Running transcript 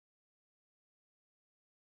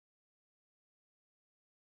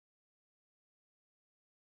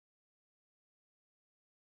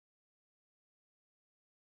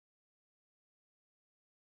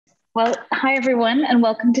Well, hi everyone, and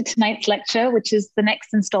welcome to tonight's lecture, which is the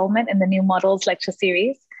next installment in the New Models lecture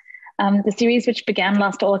series. The series, which began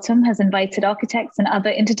last autumn, has invited architects and other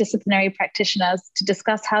interdisciplinary practitioners to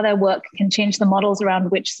discuss how their work can change the models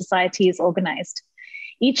around which society is organized.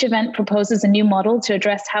 Each event proposes a new model to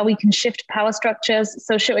address how we can shift power structures,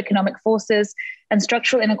 socio-economic forces, and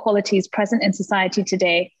structural inequalities present in society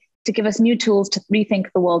today to give us new tools to rethink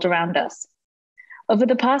the world around us. Over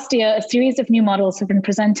the past year, a series of new models have been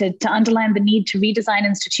presented to underline the need to redesign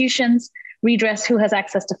institutions, redress who has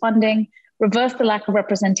access to funding, reverse the lack of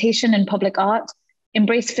representation in public art,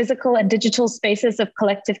 embrace physical and digital spaces of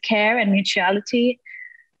collective care and mutuality,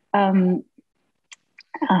 and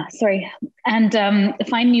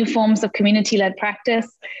find new forms of community-led practice,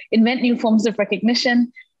 invent new forms of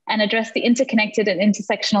recognition, and address the interconnected and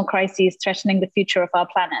intersectional crises threatening the future of our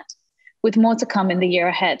planet, with more to come in the year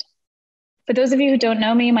ahead. For those of you who don't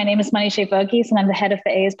know me, my name is Manisha Verghese, and I'm the head of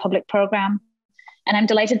the AA's public program. And I'm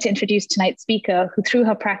delighted to introduce tonight's speaker, who through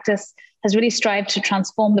her practice has really strived to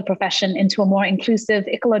transform the profession into a more inclusive,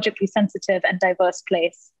 ecologically sensitive, and diverse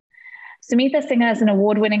place. Sumita Singha is an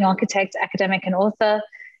award-winning architect, academic, and author.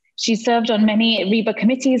 She served on many REBA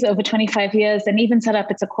committees over 25 years and even set up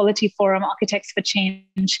its Equality Forum, Architects for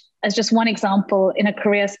Change, as just one example in a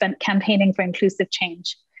career spent campaigning for inclusive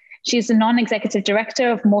change. She is a non-executive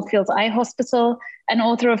director of Moorfields Eye Hospital and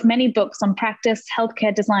author of many books on practice,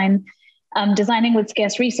 healthcare design, designing with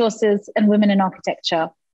scarce resources, and women in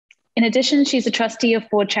architecture. In addition, she's a trustee of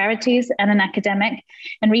 4 charities and an academic,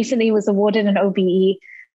 and recently was awarded an OBE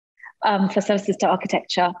for services to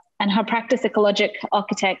architecture. And her practice, Ecologic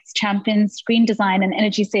Architects, champions green design and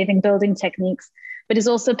energy-saving building techniques, but is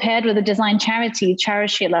also paired with a design charity,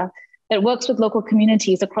 Charishila, that works with local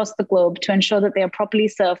communities across the globe to ensure that they are properly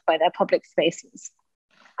served by their public spaces.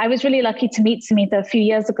 I was really lucky to meet Sumita a few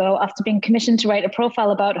years ago after being commissioned to write a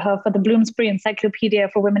profile about her for the Bloomsbury Encyclopedia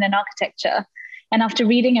for Women in Architecture. And after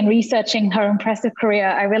reading and researching her impressive career,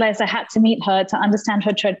 I realized I had to meet her to understand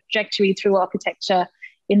her trajectory through architecture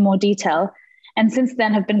in more detail. And since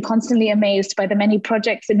then have been constantly amazed by the many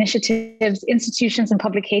projects, initiatives, institutions, and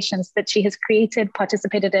publications that she has created,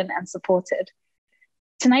 participated in, and supported.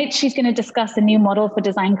 Tonight, she's going to discuss a new model for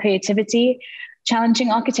design creativity,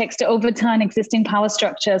 challenging architects to overturn existing power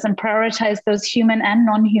structures and prioritize those human and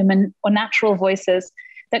non-human or natural voices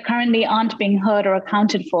that currently aren't being heard or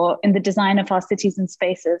accounted for in the design of our cities and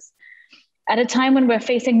spaces. At a time when we're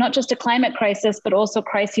facing not just a climate crisis, but also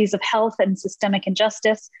crises of health and systemic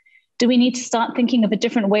injustice, do we need to start thinking of a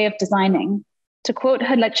different way of designing? To quote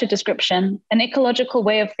her lecture description, an ecological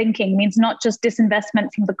way of thinking means not just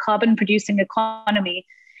disinvestment from the carbon-producing economy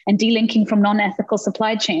and delinking from non-ethical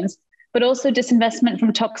supply chains, but also disinvestment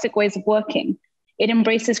from toxic ways of working. It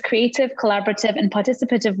embraces creative, collaborative, and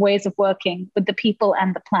participative ways of working with the people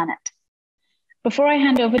and the planet. Before I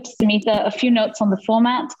hand over to Sumita, a few notes on the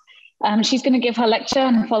format. She's going to give her lecture,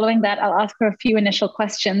 and following that, I'll ask her a few initial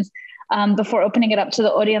questions before opening it up to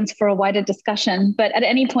the audience for a wider discussion. But at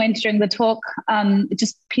any point during the talk,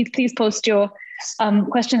 just please post your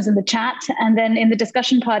questions in the chat. And then in the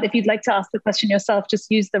discussion part, if you'd like to ask the question yourself,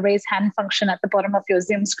 just use the raise hand function at the bottom of your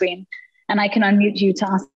Zoom screen, and I can unmute you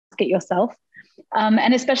to ask it yourself.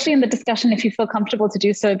 And especially in the discussion, if you feel comfortable to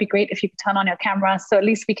do so, it'd be great if you could turn on your camera, so at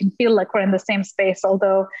least we can feel like we're in the same space,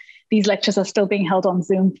 although these lectures are still being held on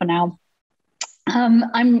Zoom for now.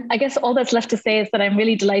 I guess all that's left to say is that I'm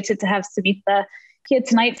really delighted to have Sumita here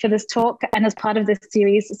tonight for this talk and as part of this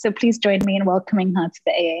series. So please join me in welcoming her to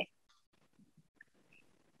the AA.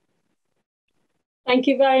 Thank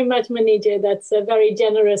you very much, Manisha. That's a very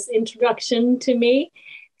generous introduction to me.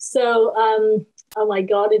 So, oh my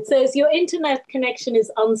God, it says your internet connection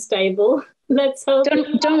is unstable. Let's hope.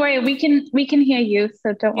 Don't worry, we can hear you,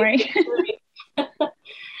 so don't worry.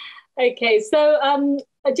 Okay, so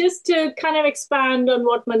just to kind of expand on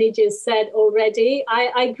what Manisha said already,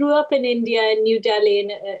 I grew up in India, in New Delhi,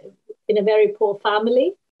 in a very poor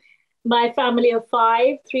family. My family of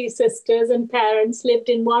 5, 3 sisters and parents lived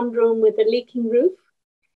in one room with a leaking roof.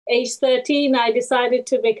 Age 13, I decided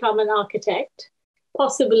to become an architect,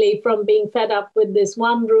 possibly from being fed up with this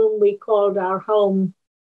one room we called our home.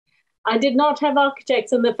 I did not have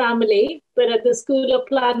architects in the family, but at the School of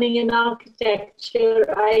Planning and Architecture,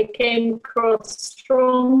 I came across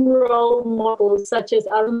strong role models such as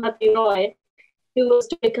Arundhati Roy, who was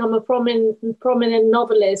to become a prominent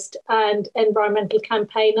novelist and environmental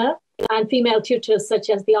campaigner, and female tutors such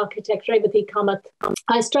as the architect Revati Kamath.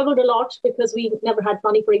 I struggled a lot because we never had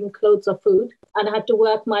money for even clothes or food, and I had to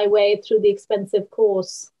work my way through the expensive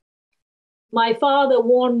course. My father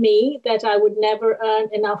warned me that I would never earn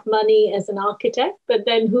enough money as an architect, but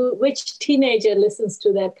then which teenager listens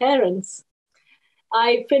to their parents?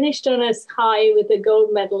 I finished on a high with a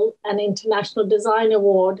gold medal, an International Design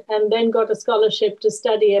Award, and then got a scholarship to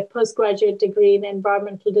study a postgraduate degree in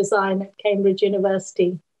environmental design at Cambridge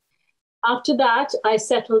University. After that, I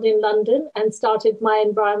settled in London and started my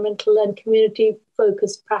environmental and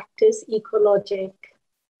community-focused practice, Ecologic.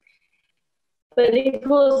 But it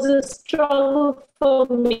was a struggle for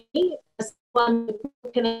me as one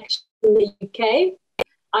with connection in the UK.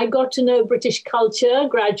 I got to know British culture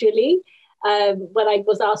gradually. When I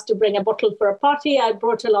was asked to bring a bottle for a party, I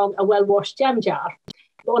brought along a well-washed jam jar.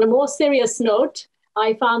 But on a more serious note,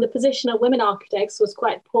 I found the position of women architects was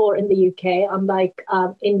quite poor in the UK, unlike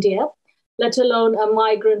India, let alone a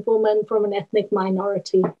migrant woman from an ethnic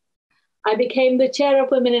minority. I became the chair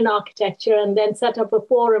of Women in Architecture and then set up a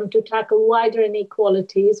forum to tackle wider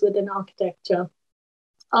inequalities within architecture.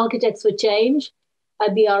 Architects for Change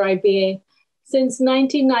at the RIBA. Since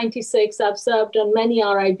 1996, I've served on many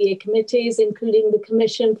RIBA committees, including the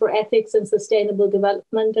Commission for Ethics and Sustainable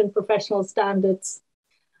Development and Professional Standards.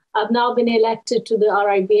 I've now been elected to the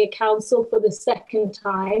RIBA Council for the second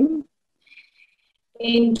time.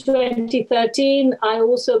 In 2013, I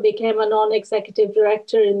also became a non-executive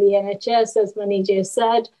director in the NHS, as Manijay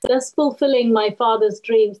said, thus fulfilling my father's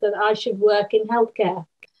dreams that I should work in healthcare.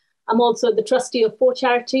 I'm also the trustee of 4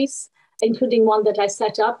 charities, including one that I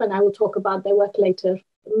set up, and I will talk about their work later.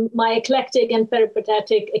 My eclectic and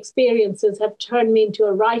peripatetic experiences have turned me into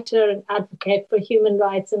a writer and advocate for human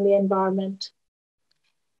rights and the environment.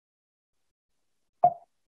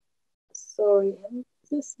 Sorry, is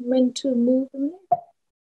this meant to move a minute?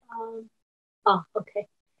 Okay.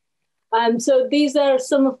 So these are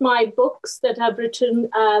some of my books that I've written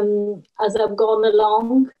as I've gone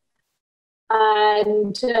along,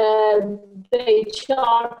 and they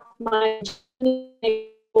chart my journey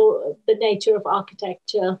for the nature of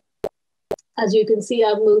architecture. As you can see,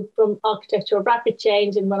 I've moved from architecture of rapid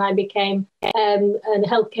change, and when I became in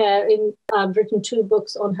healthcare, I've written 2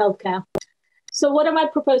 books on healthcare. So what am I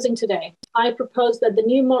proposing today? I propose that the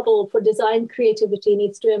new model for design creativity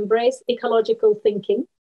needs to embrace ecological thinking.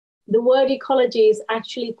 The word ecology is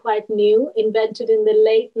actually quite new, invented in the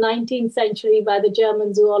late 19th century by the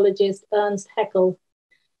German zoologist Ernst Haeckel.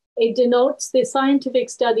 It denotes the scientific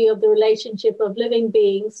study of the relationship of living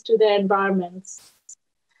beings to their environments.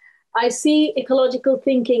 I see ecological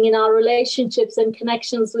thinking in our relationships and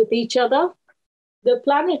connections with each other. The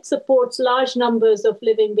planet supports large numbers of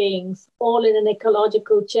living beings, all in an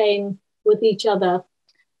ecological chain with each other.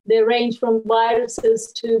 They range from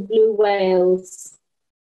viruses to blue whales.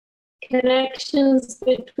 Connections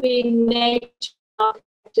between nature and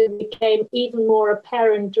architecture became even more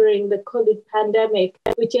apparent during the COVID pandemic,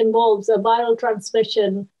 which involves a viral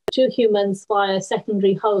transmission to humans via a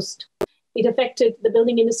secondary host. It affected the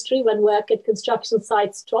building industry when work at construction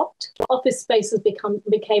sites stopped, office spaces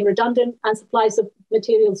became redundant, and supplies of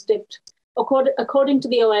materials dipped. According to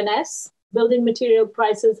the ONS, building material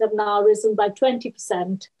prices have now risen by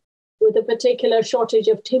 20%, with a particular shortage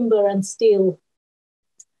of timber and steel.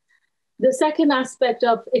 The second aspect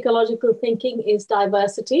of ecological thinking is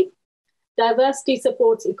diversity. Diversity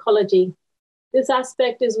supports ecology. This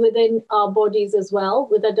aspect is within our bodies as well,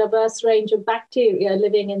 with a diverse range of bacteria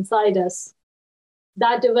living inside us.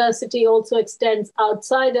 That diversity also extends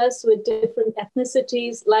outside us with different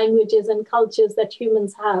ethnicities, languages, and cultures that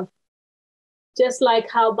humans have. Just like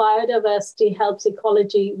how biodiversity helps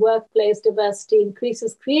ecology, workplace diversity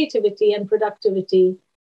increases creativity and productivity,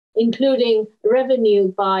 including revenue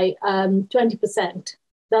by 20%.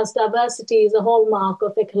 Thus, diversity is a hallmark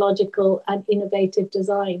of ecological and innovative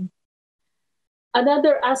design.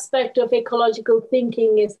 Another aspect of ecological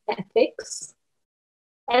thinking is ethics.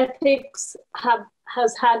 Ethics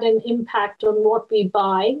has had an impact on what we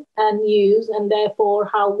buy and use, and therefore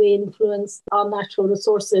how we influence our natural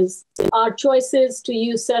resources. Our choices to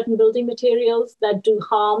use certain building materials that do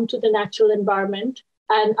harm to the natural environment,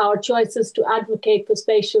 and our choices to advocate for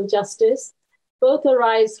spatial justice, both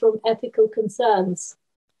arise from ethical concerns.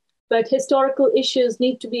 But historical issues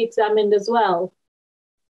need to be examined as well.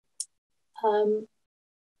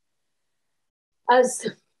 As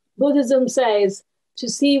Buddhism says, to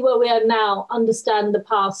see where we are now, understand the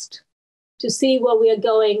past. To see where we are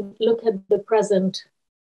going, look at the present.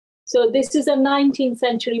 So this is a 19th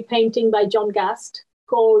century painting by John Gast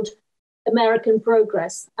called American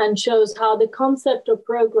Progress, and shows how the concept of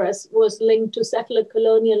progress was linked to settler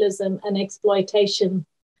colonialism and exploitation.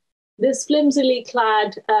 This flimsily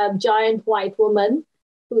clad giant white woman,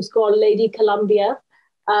 who's called Lady Columbia,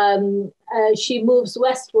 She moves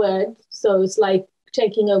westward, so it's like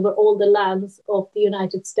taking over all the lands of the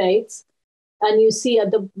United States. And you see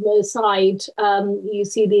at the side, you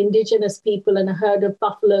see the indigenous people, and a herd of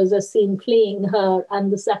buffaloes are seen fleeing her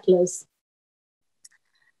and the settlers.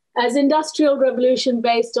 As industrial revolution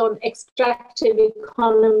based on extractive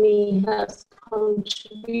economy has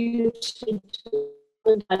contributed to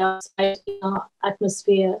carbon dioxide in our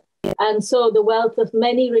atmosphere, and so the wealth of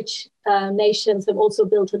many rich nations have also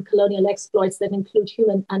built on colonial exploits that include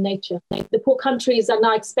human and nature. The poor countries are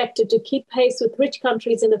now expected to keep pace with rich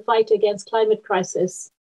countries in the fight against climate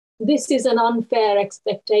crisis. This is an unfair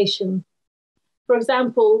expectation. For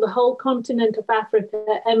example, the whole continent of Africa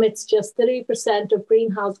emits just 3% of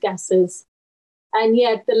greenhouse gases, and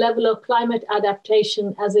yet the level of climate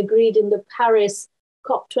adaptation as agreed in the Paris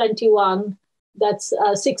COP21, that's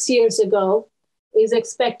 6 years ago, is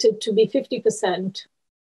expected to be 50%.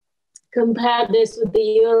 Compare this with the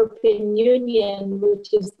European Union,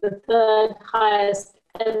 which is the third highest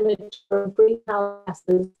emitter of greenhouse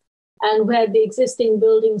gases, and where the existing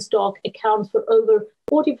building stock accounts for over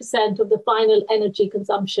 40% of the final energy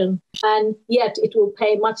consumption, and yet it will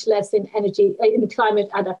pay much less in energy in climate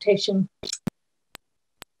adaptation.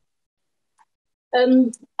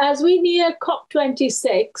 As we near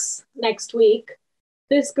COP26 next week,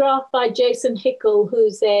 this graph by Jason Hickel,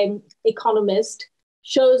 who's an economist,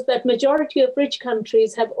 shows that majority of rich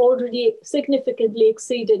countries have already significantly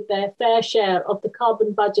exceeded their fair share of the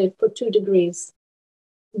carbon budget for 2 degrees.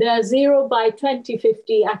 Their 0 by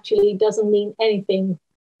 2050 actually doesn't mean anything.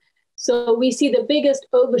 So we see the biggest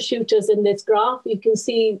overshooters in this graph. You can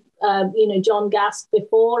see, John Gast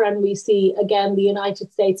before, and we see again the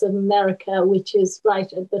United States of America, which is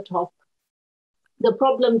right at the top. The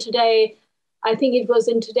problem today, I think it was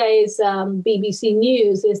in today's BBC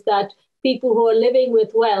News, is that people who are living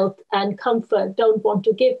with wealth and comfort don't want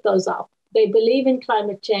to give those up. They believe in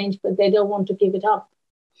climate change, but they don't want to give it up.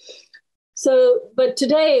 So, but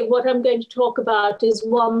today, what I'm going to talk about is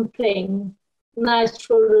one thing: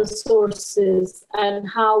 natural resources, and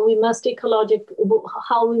how we must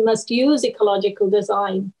use ecological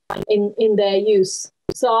design in their use.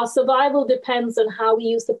 So our survival depends on how we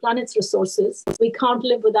use the planet's resources. We can't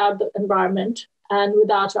live without the environment and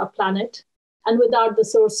without our planet and without the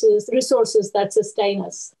resources that sustain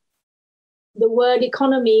us. The word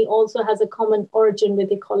economy also has a common origin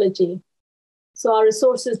with ecology. So our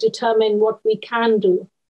resources determine what we can do.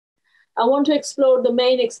 I want to explore the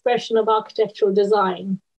main expression of architectural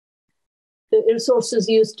design, the resources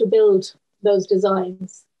used to build those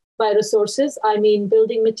designs. By resources, I mean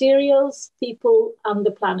building materials, people, and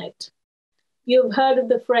the planet. You've heard of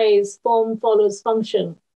the phrase form follows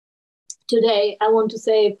function. Today, I want to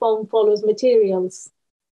say form follows materials,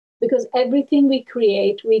 because everything we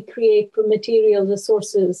create from material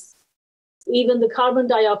resources. Even the carbon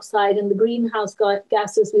dioxide and the greenhouse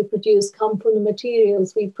gases we produce come from the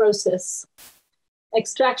materials we process.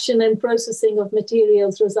 Extraction and processing of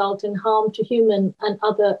materials result in harm to human and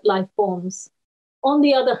other life forms. On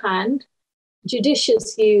the other hand,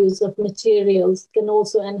 judicious use of materials can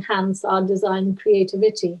also enhance our design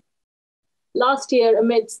creativity. Last year,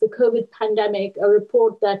 amidst the COVID pandemic, a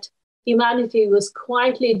report that humanity was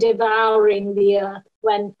quietly devouring the earth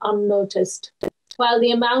went unnoticed. While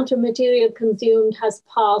the amount of material consumed has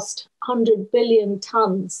passed 100 billion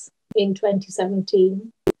tons in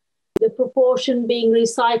 2017, the proportion being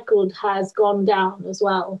recycled has gone down as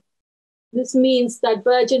well. This means that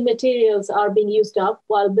virgin materials are being used up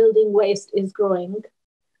while building waste is growing.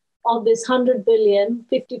 Of this 100 billion,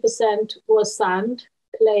 50% was sand,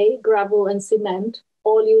 clay, gravel, and cement,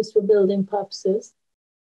 all used for building purposes.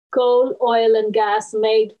 Coal, oil, and gas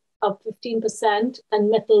made up 15%, and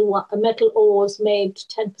metal ores made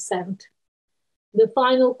 10%. The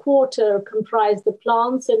final quarter comprised the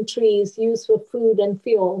plants and trees used for food and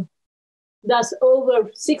fuel. Thus, over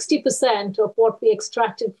 60% of what we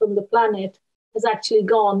extracted from the planet has actually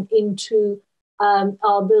gone into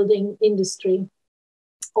our building industry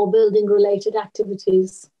or building-related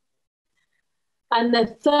activities. And a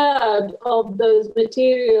third of those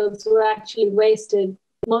materials were actually wasted,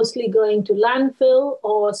 mostly going to landfill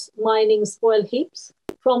or mining spoil heaps.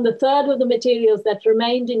 From the third of the materials that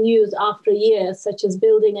remained in use after years, such as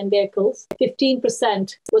building and vehicles,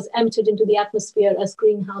 15% was emptied into the atmosphere as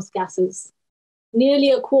greenhouse gases.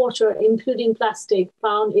 Nearly a quarter, including plastic,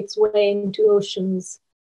 found its way into oceans.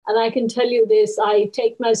 And I can tell you this, I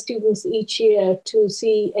take my students each year to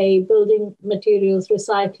see a building materials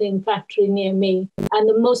recycling factory near me. And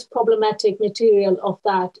the most problematic material of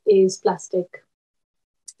that is plastic.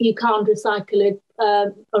 you can't recycle it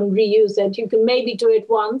and reuse it. You can maybe do it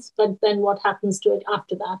once, but then what happens to it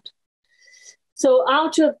after that? So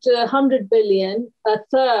out of the 100 billion, a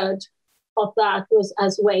third of that was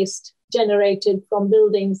as waste generated from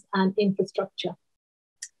buildings and infrastructure.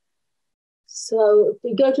 So if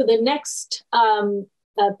we go to the next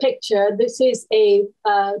picture, this is a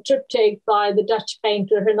triptych by the Dutch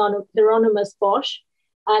painter Hieronymus Bosch.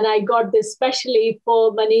 And I got this specially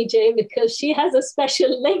for Manije because she has a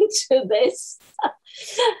special link to this.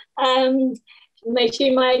 She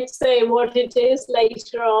might say what it is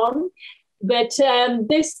later on. But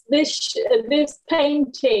this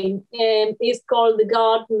painting is called The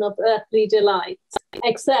Garden of Earthly Delights,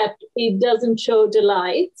 except it doesn't show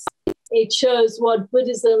delights. It shows what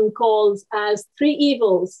Buddhism calls as three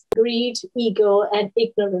evils: greed, ego, and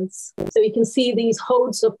ignorance. So you can see these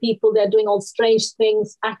hordes of people, they're doing all strange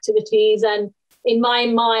things, activities. And in my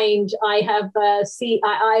mind, I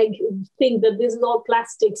think that this is all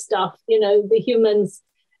plastic stuff, the humans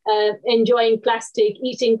enjoying plastic,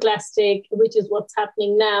 eating plastic, which is what's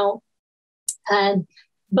happening now.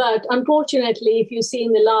 But unfortunately, if you see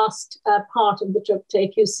in the last part of the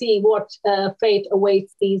triptych, you see what fate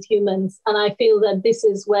awaits these humans. And I feel that this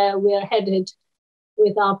is where we're headed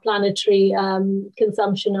with our planetary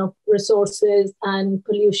consumption of resources and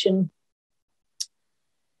pollution.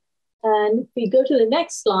 And if we go to the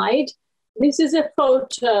next slide, this is a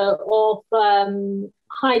photo of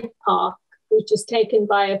Hyde Park, which is taken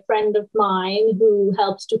by a friend of mine who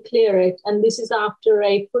helps to clear it. And this is after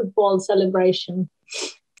a football celebration.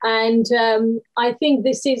 And I think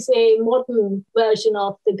this is a modern version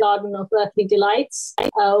of the Garden of Earthly Delights,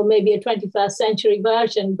 or maybe a 21st century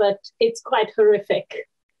version, but it's quite horrific.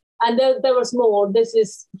 And there was more. This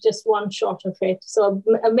is just one shot of it. So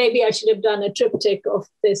maybe I should have done a triptych of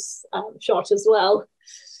this shot as well.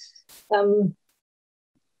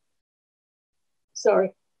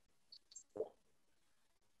 Sorry.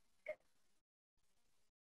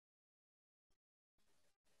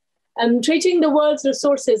 Treating the world's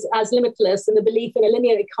resources as limitless and the belief in a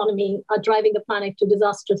linear economy are driving the planet to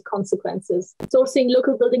disastrous consequences. Sourcing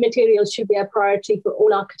local building materials should be a priority for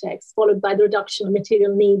all architects, followed by the reduction of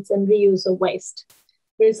material needs and reuse of waste.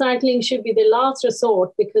 Recycling should be the last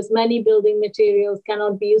resort because many building materials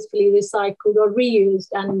cannot be usefully recycled or reused,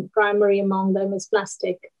 and primary among them is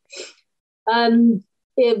plastic.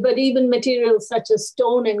 But even materials such as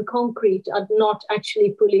stone and concrete are not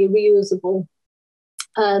actually fully reusable.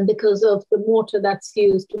 Because of the mortar that's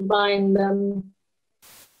used to bind them,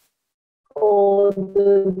 or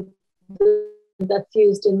that's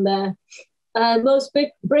used in there. Most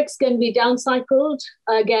bricks can be downcycled,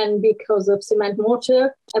 again, because of cement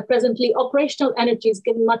mortar. Presently, operational energy is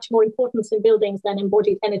given much more importance in buildings than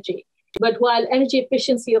embodied energy. But while energy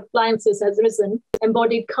efficiency of appliances has risen,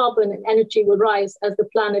 embodied carbon and energy will rise as the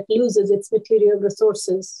planet loses its material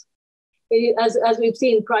resources. As we've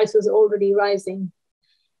seen, prices are already rising.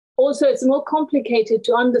 Also, it's more complicated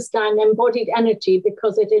to understand embodied energy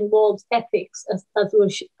because it involves ethics,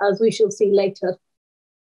 as we shall see later.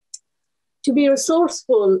 To be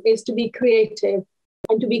resourceful is to be creative,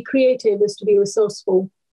 and to be creative is to be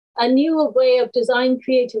resourceful. A new way of design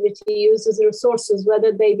creativity uses resources,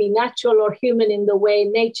 whether they be natural or human, in the way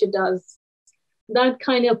nature does. That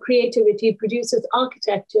kind of creativity produces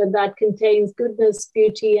architecture that contains goodness,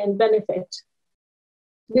 beauty, and benefit.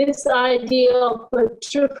 This idea of a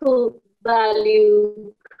triple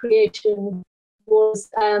value creation was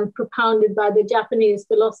propounded by the Japanese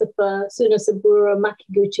philosopher Tsunosaburo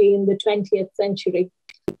Makiguchi in the 20th century.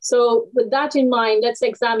 So with that in mind, let's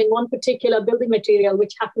examine one particular building material,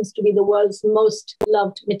 which happens to be the world's most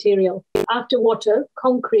loved material. After water,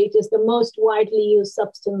 concrete is the most widely used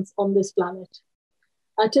substance on this planet.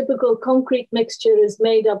 A typical concrete mixture is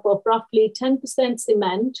made up of roughly 10%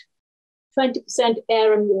 cement, 20%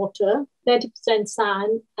 air and water, 30%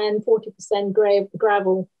 sand, and 40%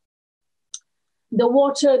 gravel. The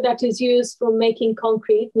water that is used for making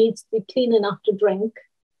concrete needs to be clean enough to drink.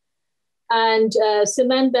 And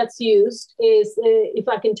cement that's used is, if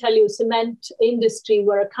I can tell you, cement industry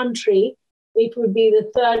were a country, it would be the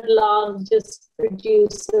third largest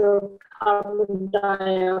producer of carbon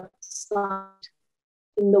dioxide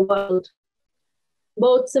in the world.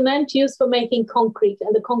 Both cement used for making concrete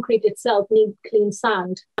and the concrete itself need clean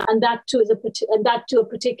sand, and that too a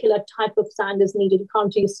particular type of sand is needed. You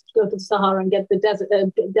can't just go to the Sahara and get the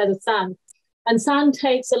desert sand. And sand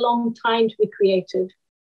takes a long time to be created,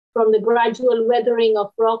 from the gradual weathering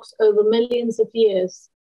of rocks over millions of years.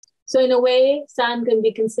 So in a way, sand can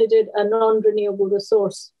be considered a non-renewable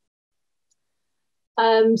resource.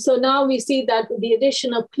 So now we see that with the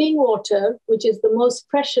addition of clean water, which is the most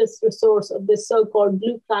precious resource of this so-called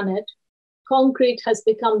blue planet, concrete has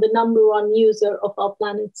become the number one user of our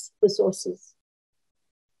planet's resources.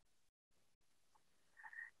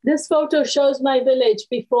 This photo shows my village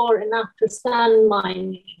before and after sand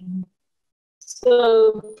mining.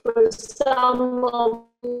 So for some of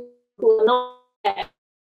you who are not there,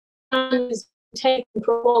 sand is taken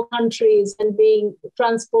from all countries and being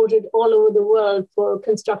transported all over the world for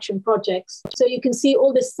construction projects. So you can see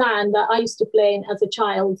all the sand that I used to play in as a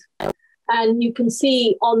child. And you can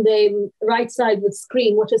see on the right side of the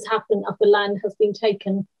screen what has happened after land has been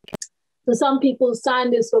taken. For some people,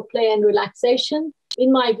 sand is for play and relaxation.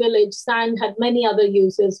 In my village, sand had many other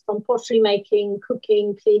uses, from pottery making,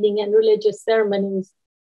 cooking, cleaning, and religious ceremonies.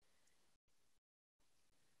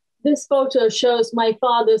 This photo shows my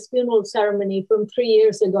father's funeral ceremony from 3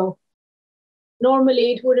 years ago.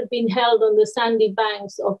 Normally, it would have been held on the sandy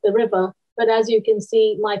banks of the river, but as you can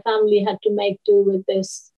see, my family had to make do with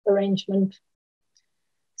this arrangement.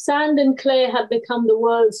 Sand and clay have become the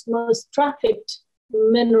world's most trafficked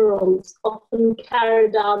minerals, often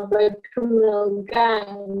carried out by criminal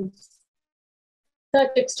gangs.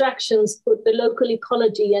 Such extractions put the local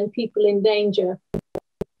ecology and people in danger.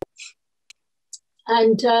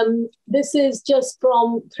 And this is just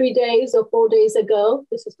from 3 days or 4 days ago.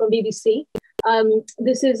 This is from BBC.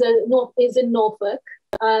 This is in Norfolk.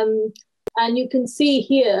 And you can see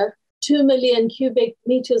here, 2 million cubic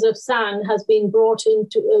meters of sand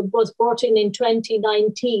was brought in in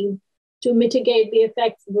 2019 to mitigate the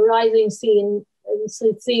effects of the rising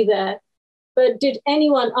sea there. But did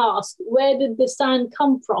anyone ask, where did the sand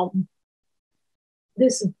come from?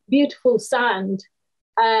 This beautiful sand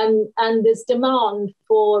and this demand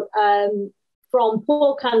for from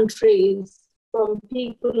poor countries, from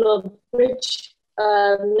people of rich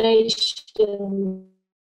nations,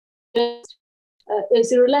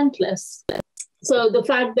 is relentless. So the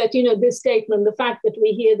fact that, this statement, the fact that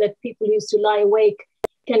we hear that people used to lie awake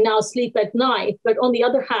can now sleep at night, but on the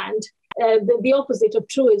other hand, the opposite of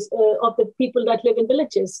true is of the people that live in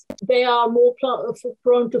villages. They are more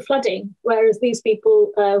prone to flooding, whereas these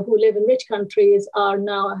people who live in rich countries are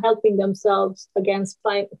now helping themselves against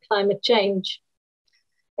climate change.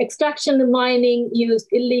 Extraction and mining use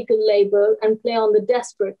illegal labor and play on the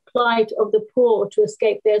desperate plight of the poor to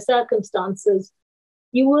escape their circumstances.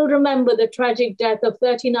 You will remember the tragic death of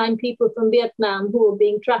 39 people from Vietnam who were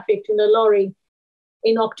being trafficked in a lorry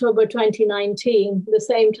in October 2019, the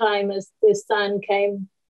same time as this sand came.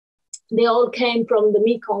 They all came from the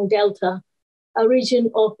Mekong Delta, a region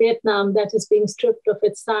of Vietnam that is being stripped of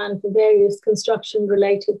its sand for various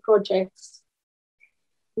construction-related projects.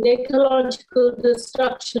 The ecological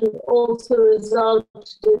destruction also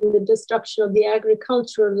resulted in the destruction of the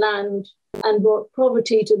agricultural land and brought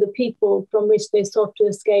poverty to the people from which they sought to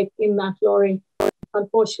escape in that lorry.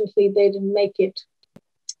 Unfortunately, they didn't make it.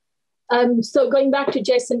 So going back to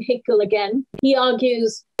Jason Hickel again, he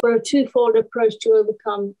argues for a twofold approach to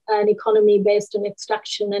overcome an economy based on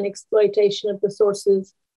extraction and exploitation of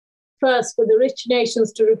resources. First, for the rich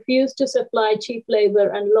nations to refuse to supply cheap labor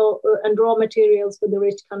and raw materials for the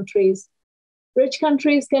rich countries. Rich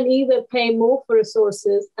countries can either pay more for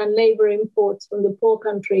resources and labor imports from the poor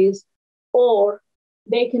countries, or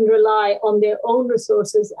they can rely on their own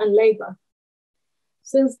resources and labor.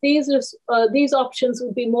 Since these options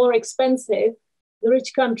would be more expensive, the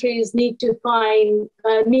rich countries need to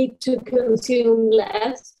consume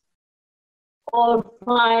less or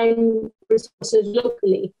find resources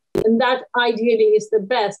locally. And that ideally is the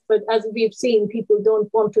best, but as we've seen, people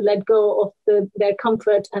don't want to let go of their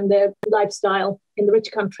comfort and their lifestyle in the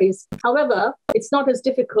rich countries. However, it's not as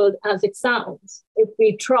difficult as it sounds if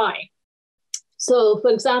we try. So, for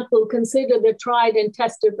example, consider the tried and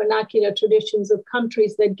tested vernacular traditions of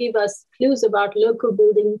countries that give us clues about local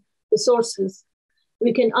building resources.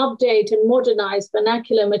 We can update and modernize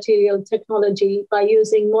vernacular material technology by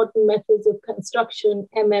using modern methods of construction,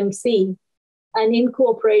 MMC, and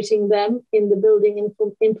incorporating them in the building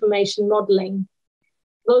information modeling.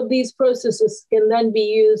 Both these processes can then be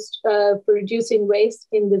used for reducing waste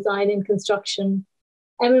in design and construction.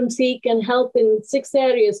 MMC can help in 6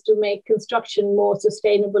 areas to make construction more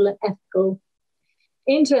sustainable and ethical.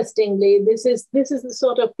 Interestingly, this is the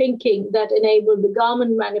sort of thinking that enabled the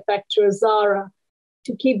garment manufacturer Zara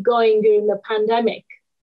to keep going during the pandemic,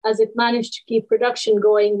 as it managed to keep production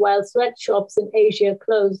going while sweatshops in Asia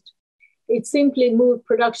closed. It simply moved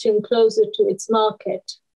production closer to its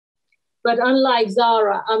market. But unlike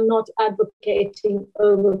Zara, I'm not advocating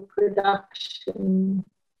overproduction.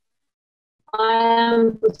 I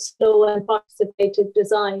am for slow and participative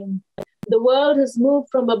design. The world has moved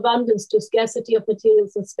from abundance to scarcity of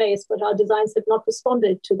materials and space, but our designs have not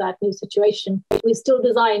responded to that new situation. We still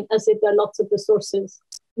design as if there are lots of resources.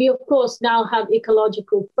 We, of course, now have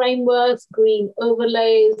ecological frameworks, green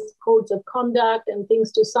overlays, codes of conduct, and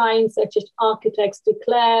things to sign, such as architects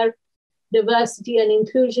declare, diversity and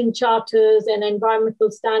inclusion charters, and environmental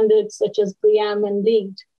standards such as BREEAM and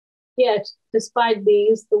LEED. Yet, despite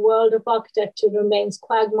these, the world of architecture remains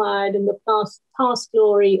quagmired in the past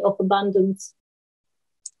glory of abundance.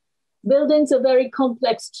 Buildings are very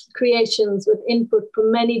complex creations with input from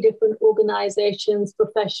many different organizations,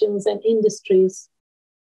 professions, and industries.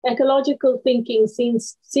 Ecological thinking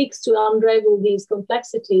seeks to unravel these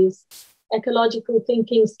complexities. Ecological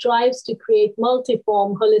thinking strives to create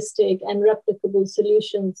multiform, holistic, and replicable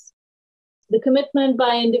solutions. The commitment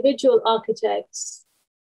by individual architects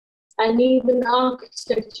and even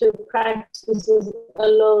architecture practices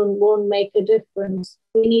alone won't make a difference.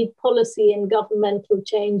 We need policy and governmental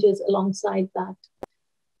changes alongside that.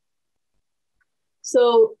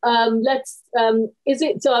 So is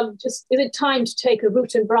it time to take a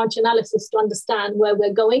root and branch analysis to understand where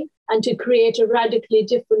we're going and to create a radically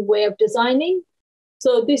different way of designing?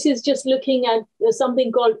 So this is just looking at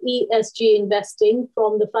something called ESG investing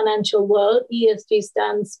from the financial world. ESG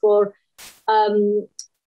stands for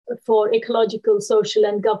ecological, social,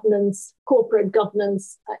 and governance, corporate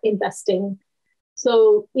governance investing.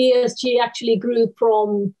 So ESG actually grew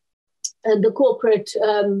from the corporate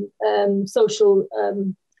social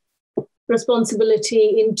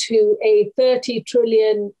responsibility into a $30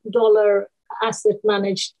 trillion asset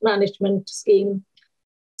management scheme.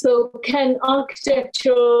 So can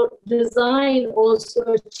architectural design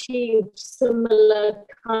also achieve similar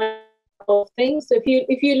kind of things? So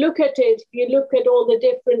if you look at it, if you look at all the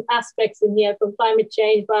different aspects in here, from climate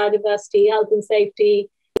change, biodiversity, health and safety,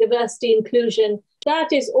 diversity, inclusion,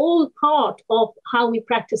 that is all part of how we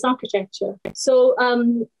practice architecture. So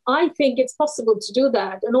I think it's possible to do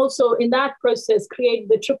that. And also in that process, create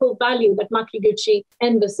the triple value that Makiguchi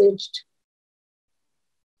envisaged.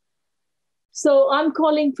 So I'm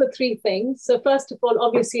calling for three things. So first of all,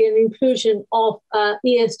 obviously an inclusion of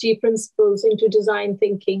ESG principles into design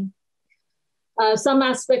thinking. Some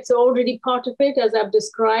aspects are already part of it, as I've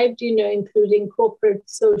described, including corporate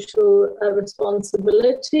social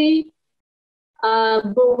responsibility.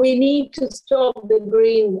 But we need to stop the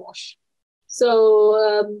greenwash.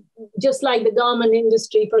 So just like the garment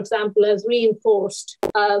industry, for example, has reinforced,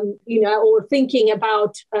 or thinking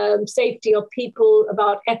about safety of people,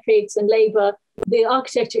 about ethics and labor, the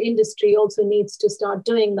architecture industry also needs to start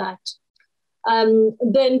doing that.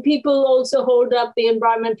 Then people also hold up the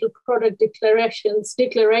environmental product declarations,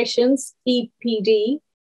 EPD,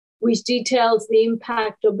 which details the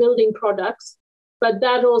impact of building products. But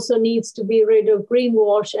that also needs to be rid of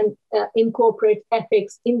greenwash and incorporate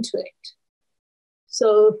ethics into it.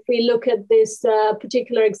 So if we look at this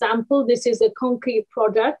particular example, this is a concrete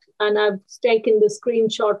product, and I've taken the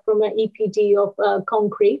screenshot from an EPD of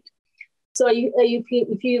concrete. So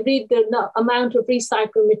if you read the amount of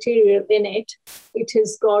recycled material in it, it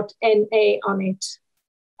has got NA on it.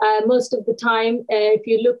 Most of the time,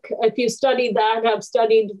 if you study that, I've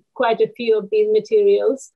studied quite a few of these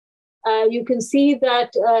materials. You can see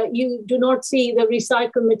that you do not see the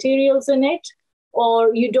recycled materials in it,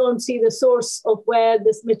 or you don't see the source of where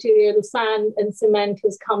this material, sand and cement,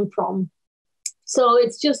 has come from. So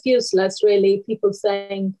it's just useless, really, people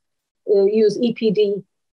saying use EPD.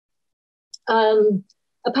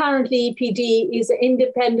 Apparently, EPD is an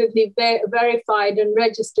independently verified and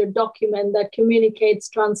registered document that communicates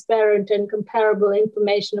transparent and comparable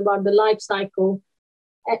information about the life cycle,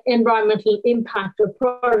 environmental impact of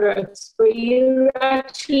products. But you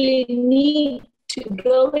actually need to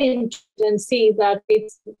go into it and see that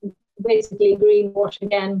it's basically greenwash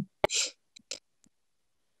again.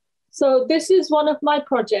 So this is one of my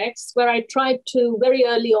projects where I tried to, very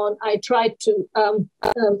early on,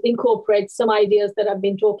 incorporate some ideas that I've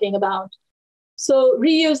been talking about. So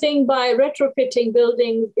reusing by retrofitting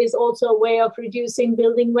buildings is also a way of reducing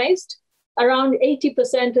building waste. Around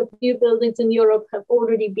 80% of new buildings in Europe have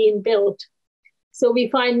already been built. So we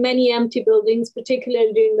find many empty buildings,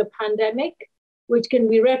 particularly during the pandemic, which can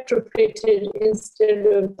be retrofitted instead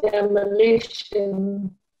of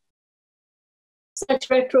demolition. Such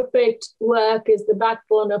retrofit work is the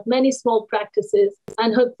backbone of many small practices,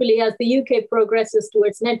 and hopefully as the UK progresses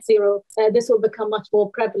towards net zero, this will become much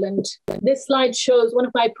more prevalent. This slide shows one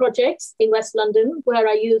of my projects in West London, where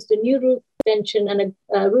I used a new roof extension and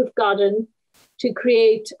a roof garden to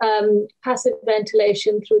create passive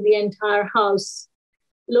ventilation through the entire house.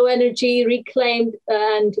 low energy, reclaimed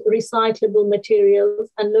and recyclable materials,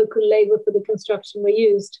 and local labor for the construction were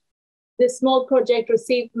used. This small project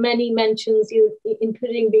received many mentions,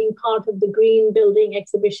 including being part of the Green Building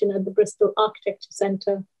exhibition at the Bristol Architecture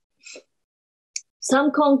Centre.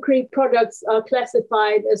 Some concrete products are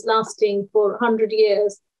classified as lasting for 100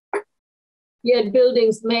 years, yet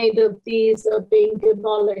buildings made of these are being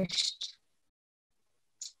demolished.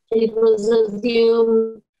 It was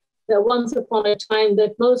assumed that once upon a time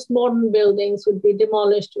that most modern buildings would be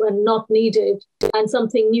demolished when not needed and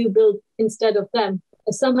something new built instead of them.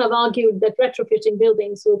 Some have argued that retrofitting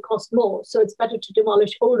buildings will cost more, so it's better to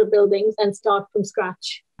demolish older buildings and start from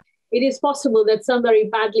scratch. It is possible that some very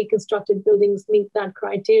badly constructed buildings meet that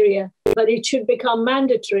criteria, but it should become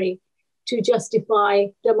mandatory to justify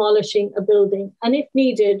demolishing a building. And if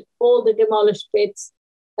needed, all the demolished bits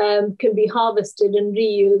can be harvested and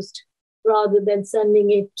reused rather than sending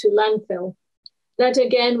it to landfill. That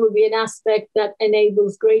again will be an aspect that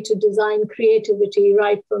enables greater design creativity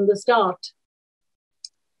right from the start.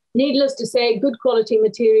 Needless to say, good quality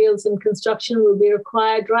materials and construction will be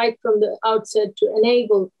required right from the outset to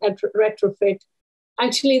enable retrofit.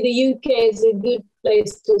 Actually, the UK is a good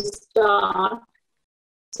place to start.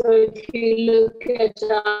 So if you look at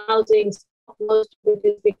housing, most of it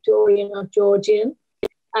is Victorian or Georgian,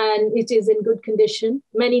 and it is in good condition.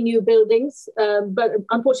 Many new buildings, but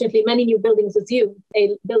unfortunately, many new buildings assume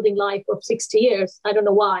a building life of 60 years. I don't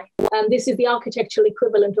know why. This is the architectural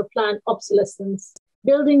equivalent of planned obsolescence.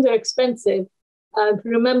 Buildings are expensive.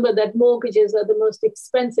 Remember that mortgages are the most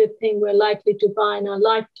expensive thing we're likely to buy in our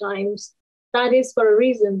lifetimes. That is for a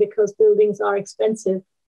reason, because buildings are expensive.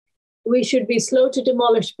 We should be slow to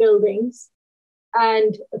demolish buildings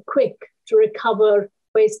and quick to recover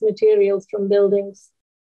waste materials from buildings.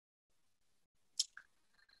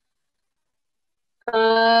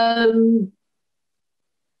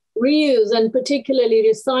 Reuse and particularly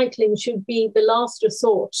recycling should be the last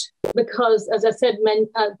resort because, as I said,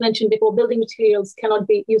 mentioned before, building materials cannot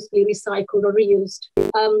be usefully recycled or reused.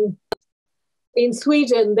 In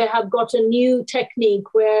Sweden, they have got a new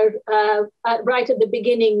technique where right at the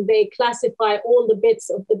beginning, they classify all the bits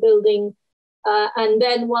of the building. And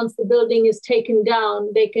then once the building is taken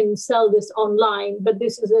down, they can sell this online. But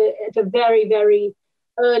this is at a very, very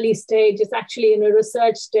early stage. It's actually in a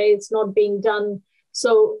research stage. It's not being done.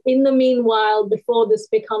 So in the meanwhile, before this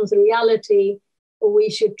becomes a reality, we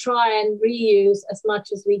should try and reuse as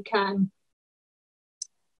much as we can.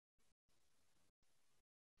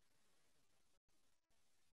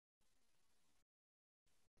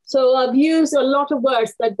 So I've used a lot of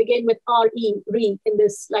words that begin with re, in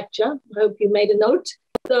this lecture. I hope you made a note.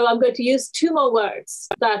 So I'm going to use two more words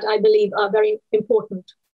that I believe are very important.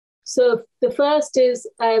 So the first is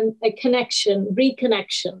a connection,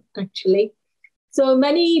 reconnection, actually. So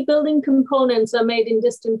many building components are made in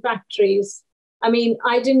distant factories. I mean,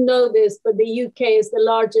 I didn't know this, but the UK is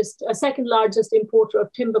the second largest importer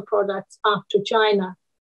of timber products after China.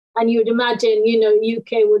 And you'd imagine,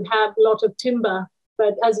 UK would have a lot of timber.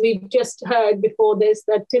 But as we just heard before this,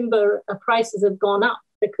 that timber prices have gone up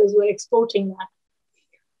because we're exporting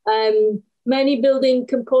that. Many building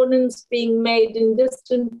components being made in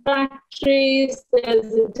distant factories.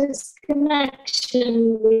 There's a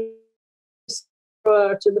disconnection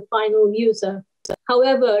to the final user.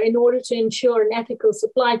 However, in order to ensure an ethical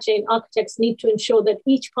supply chain, architects need to ensure that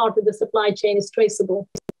each part of the supply chain is traceable.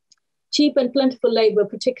 Cheap and plentiful labor,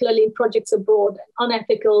 particularly in projects abroad,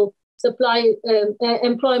 unethical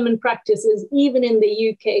employment practices, even in the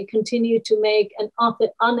UK, continue to make an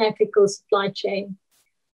unethical supply chain.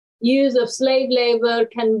 Use of slave labor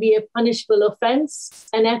can be a punishable offense.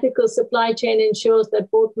 An ethical supply chain ensures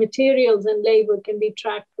that both materials and labor can be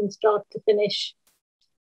tracked from start to finish.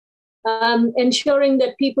 Ensuring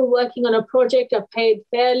that people working on a project are paid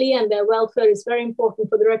fairly and their welfare is very important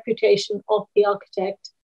for the reputation of the architect.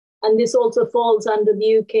 And this also falls under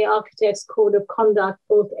the UK Architects Code of Conduct,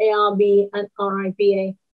 both ARB and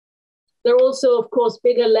RIBA. There are also, of course,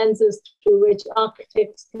 bigger lenses through which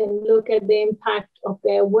architects can look at the impact of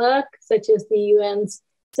their work, such as the UN's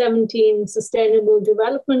 17 Sustainable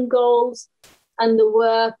Development Goals and the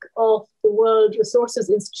work of the World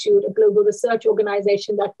Resources Institute, a global research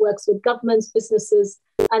organization that works with governments, businesses,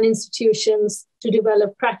 and institutions to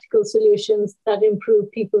develop practical solutions that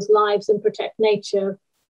improve people's lives and protect nature.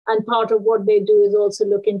 And part of what they do is also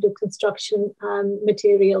look into construction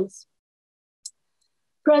materials.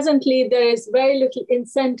 Presently, there is very little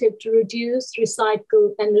incentive to reduce,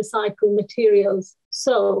 recycle, and recycle materials.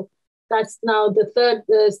 So that's now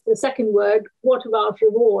the second word. What about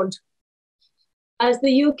reward? As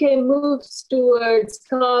the UK moves towards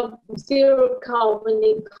zero carbon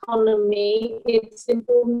economy, it's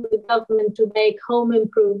important for the government to make home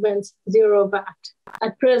improvements zero VAT.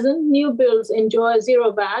 At present, new builds enjoy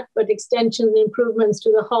zero VAT, but extensions and improvements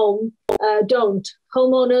to the home don't.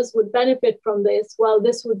 Homeowners would benefit from this, while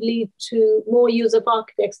this would lead to more use of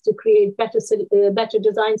architects to create better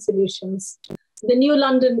design solutions. The new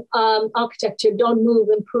London architecture Don't Move,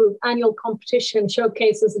 Improve annual competition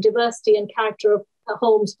showcases the diversity and character of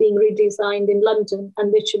homes being redesigned in London,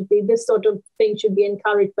 and this sort of thing should be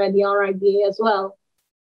encouraged by the RIBA as well.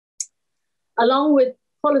 Along with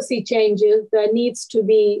policy changes, there needs to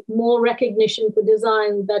be more recognition for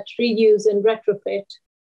design that reuse and retrofit.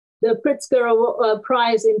 The Pritzker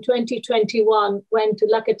Prize in 2021 went to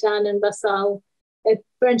L'Aquitaine and Basel, a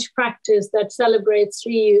French practice that celebrates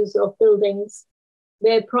reuse of buildings.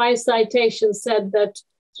 Their prize citation said that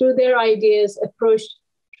through their ideas, approach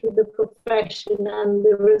to the profession and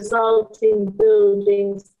the resulting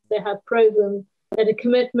buildings, they have proven that a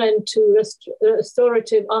commitment to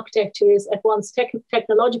restorative architecture is at once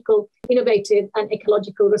technological, innovative, and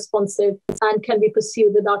ecological responsive, and can be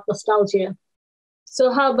pursued without nostalgia.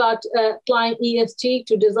 So how about applying ESG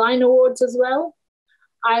to design awards as well?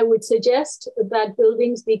 I would suggest that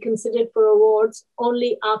buildings be considered for awards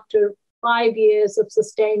only after 5 years of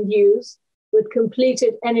sustained use, with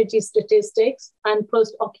completed energy statistics and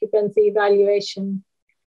post-occupancy evaluation.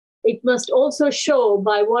 It must also show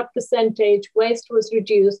by what percentage waste was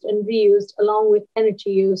reduced and reused along with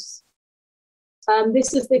energy use.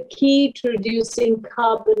 This is the key to reducing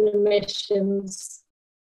carbon emissions.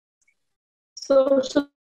 Social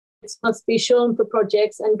must be shown for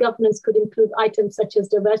projects, and governance could include items such as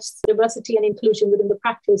diversity and inclusion within the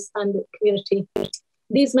practice and the community.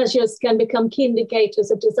 These measures can become key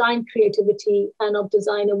indicators of design creativity and of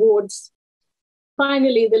design awards.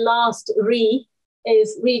 Finally, the last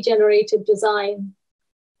is regenerative design.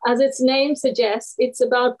 As its name suggests, it's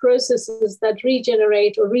about processes that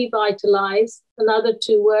regenerate or revitalize, another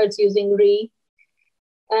two words using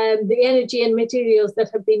and the energy and materials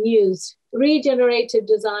that have been used. Regenerative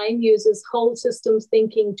design uses whole systems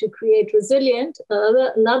thinking to create resilient,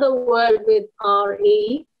 another word with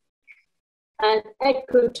RE, and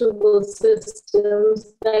equitable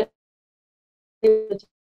systems that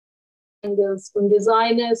angles from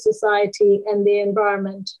designers, society, and the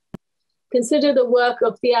environment. Consider the work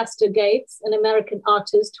of Theaster Gates, an American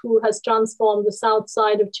artist who has transformed the south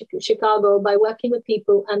side of Chicago by working with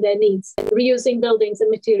people and their needs, reusing buildings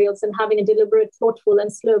and materials, and having a deliberate, thoughtful,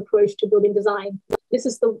 and slow approach to building design. This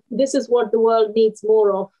is what the world needs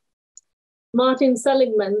more of. Martin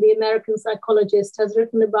Seligman, the American psychologist, has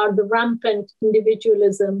written about the rampant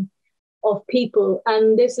individualism of people,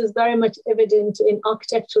 and this is very much evident in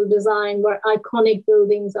architectural design, where iconic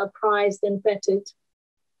buildings are prized and feted.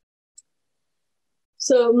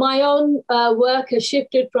 So my own work has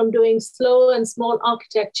shifted from doing slow and small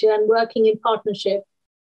architecture and working in partnership.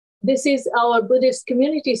 This is our Buddhist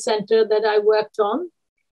community center that I worked on.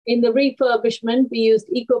 In the refurbishment, we used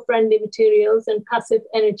eco-friendly materials and passive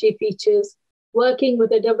energy features, working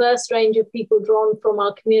with a diverse range of people drawn from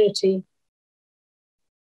our community.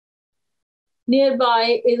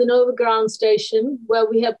 Nearby is an overground station where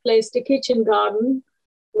we have placed a kitchen garden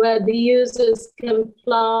where the users can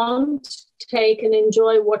plant, take, and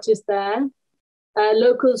enjoy what is there.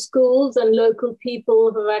 Local schools and local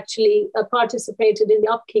people have actually participated in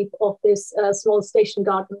the upkeep of this small station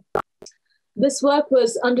garden. This work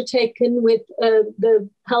was undertaken with the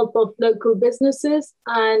help of local businesses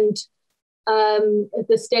and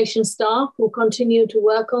the station staff who continue to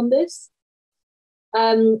work on this.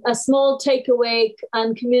 A small takeaway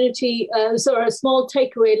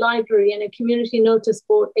library and a community notice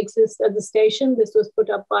board exists at the station. This was put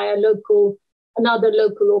up by another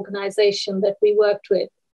local organization that we worked with.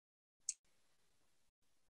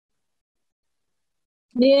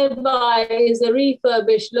 Nearby is a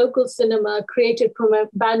refurbished local cinema created from an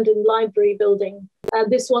abandoned library building.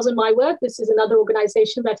 This wasn't my work. This is another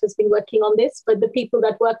organization that has been working on this, but the people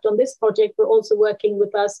that worked on this project were also working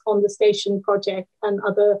with us on the station project and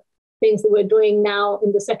other things that we're doing now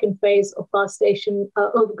in the second phase of our station,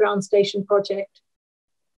 overground station project.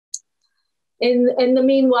 In the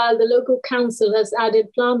meanwhile, the local council has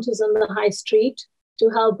added planters on the high street to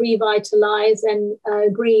help revitalize and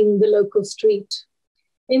green the local street.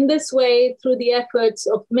 In this way, through the efforts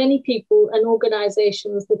of many people and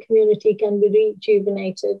organizations, the community can be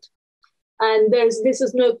rejuvenated. And this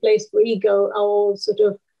is no place for ego or sort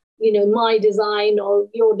of, my design or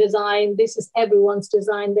your design. This is everyone's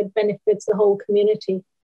design that benefits the whole community.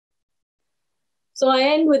 So I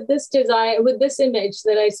end with this image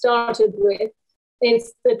that I started with.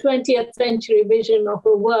 It's the 20th century vision of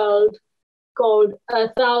a world called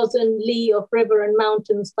 1,000 Li of River and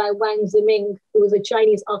Mountains by Wang Ziming, who was a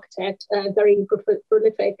Chinese architect, very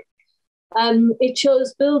prolific. It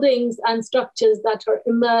shows buildings and structures that are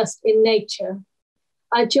immersed in nature.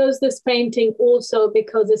 I chose this painting also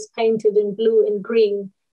because it's painted in blue and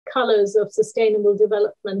green, colors of sustainable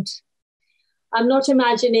development. I'm not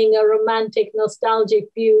imagining a romantic, nostalgic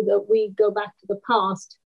view that we go back to the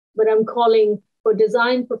past, but I'm calling for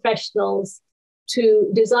design professionals to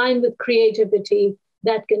design with creativity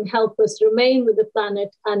that can help us remain with the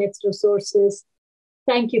planet and its resources.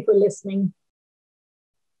 Thank you for listening.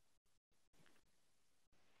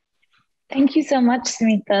 Thank you so much,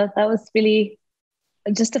 Sumita. That was really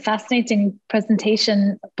just a fascinating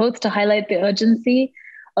presentation, both to highlight the urgency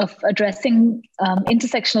of addressing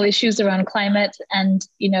intersectional issues around climate and,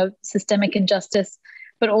 systemic injustice,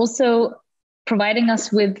 but also providing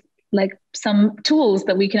us with like some tools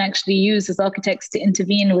that we can actually use as architects to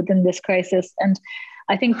intervene within this crisis. And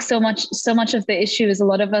I think so much of the issue is a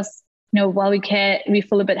lot of us, while we care, we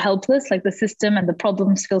feel a bit helpless, like the system and the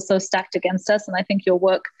problems feel so stacked against us. And I think your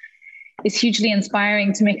work is hugely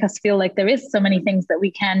inspiring to make us feel like there is so many things that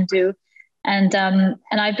we can do. And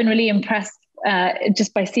I've been really impressed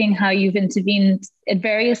just by seeing how you've intervened at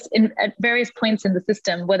various points in the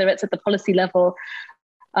system, whether it's at the policy level,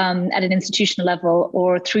 at an institutional level,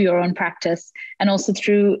 or through your own practice, and also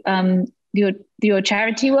through your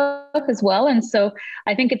charity work as well. And so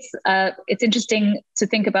I think it's interesting to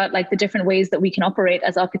think about like the different ways that we can operate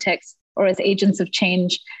as architects or as agents of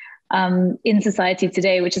change in society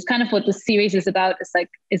today, which is kind of what the series is about.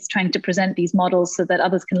 It's trying to present these models so that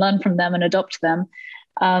others can learn from them and adopt them.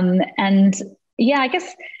 And yeah, I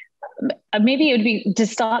guess maybe it would be to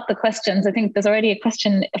start the questions. I think there's already a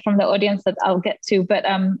question from the audience that I'll get to, but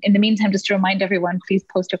in the meantime, just to remind everyone, please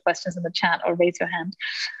post your questions in the chat or raise your hand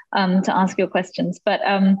to ask your questions. But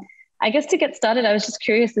I guess to get started, I was just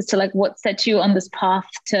curious as to like what set you on this path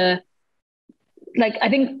to, like, I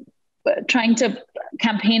think trying to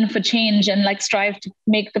campaign for change and like strive to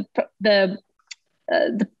make the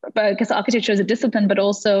because architecture is a discipline, but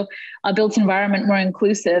also our built environment more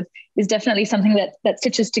inclusive, is definitely something that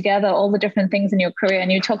stitches together all the different things in your career. And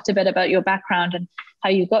you talked a bit about your background and how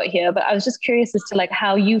you got here, but I was just curious as to like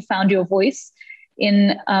how you found your voice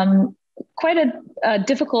in quite a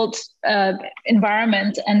difficult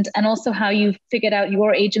environment, and also how you figured out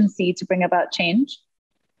your agency to bring about change.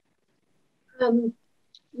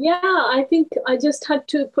 Yeah, I think I just had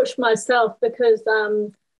to push myself because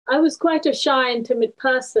I was quite a shy and timid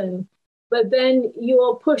person, but then you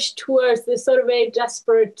are pushed towards this sort of very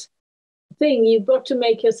desperate thing. You've got to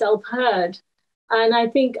make yourself heard. And I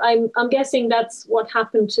think I'm guessing that's what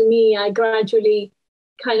happened to me. I gradually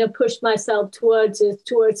kind of pushed myself towards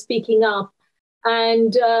speaking up.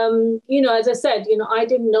 And, as I said, I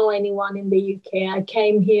didn't know anyone in the UK. I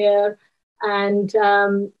came here and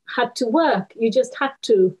had to work. You just had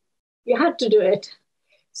to. You had to do it.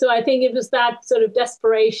 So I think it was that sort of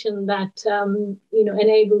desperation that,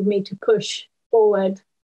 enabled me to push forward.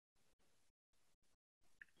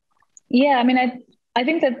 Yeah, I mean, I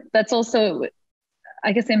think that's also,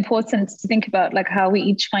 I guess, important to think about, like how we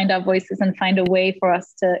each find our voices and find a way for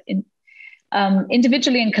us to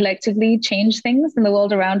individually and collectively change things in the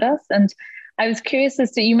world around us. And I was curious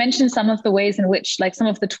as to, you mentioned some of the ways in which, like some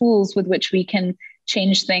of the tools with which we can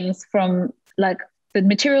change things, from like the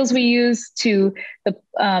materials we use to the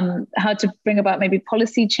how to bring about maybe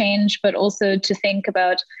policy change, but also to think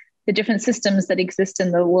about the different systems that exist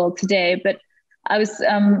in the world today. But I was,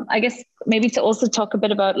 I guess, maybe to also talk a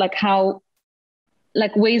bit about like how,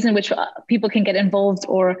 like ways in which people can get involved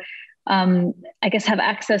or I guess have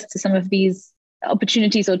access to some of these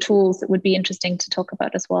opportunities or tools that would be interesting to talk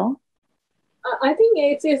about as well. I think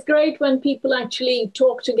it's great when people actually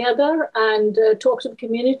talk together and talk to the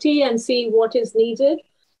community and see what is needed.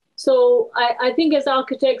 So I think as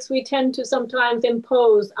architects, we tend to sometimes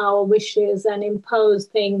impose our wishes and impose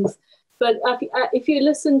things. But if you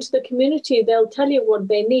listen to the community, they'll tell you what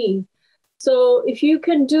they need. So if you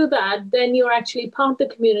can do that, then you're actually part of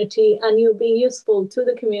the community and you're being useful to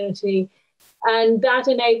the community. And that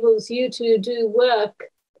enables you to do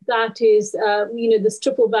work that is, this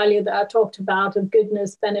triple value that I talked about of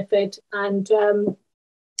goodness, benefit, and,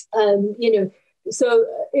 so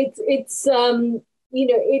it's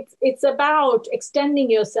about extending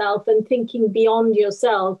yourself and thinking beyond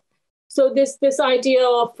yourself. So this idea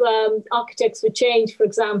of architects for change, for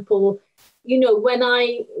example, when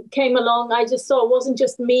I came along, I just saw it wasn't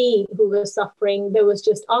just me who was suffering. There was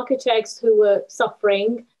just architects who were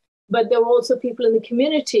suffering. but there were also people in the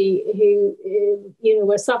community who,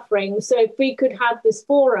 were suffering. So if we could have this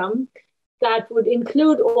forum that would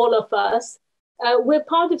include all of us, we're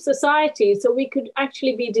part of society, so we could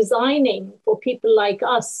actually be designing for people like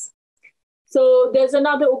us. So there's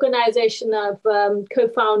another organization I've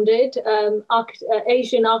co-founded,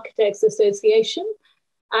 Asian Architects Association.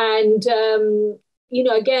 And,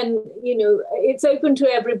 it's open to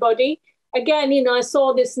everybody. Again, I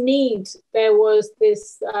saw this need. There was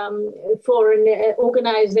this for an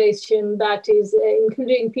organization that is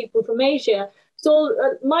including people from Asia. So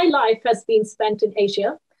my life has been spent in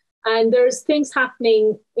Asia, and there's things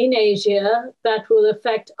happening in Asia that will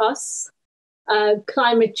affect us.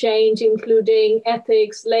 Climate change, including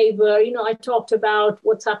ethics, labor. I talked about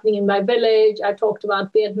what's happening in my village. I talked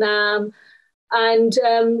about Vietnam. And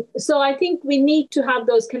so I think we need to have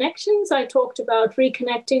those connections. I talked about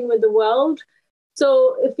reconnecting with the world.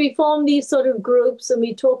 So if we form these sort of groups and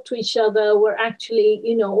we talk to each other, we're actually,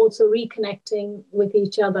 also reconnecting with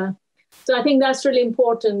each other. So I think that's really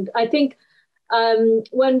important. I think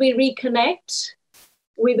when we reconnect,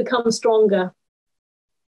 we become stronger.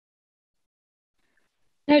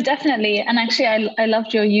 No, definitely. And actually, I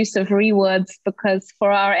loved your use of rewords, because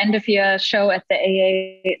for our end of year show at the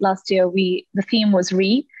AA last year, the theme was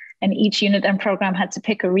re, and each unit and program had to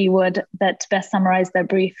pick a reword that best summarized their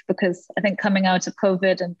brief, because I think coming out of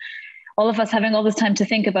COVID and all of us having all this time to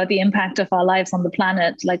think about the impact of our lives on the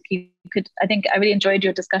planet, I think I really enjoyed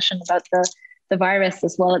your discussion about the virus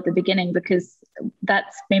as well at the beginning, because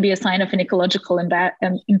that's maybe a sign of an ecological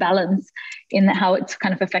imbalance in how it's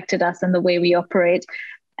kind of affected us and the way we operate.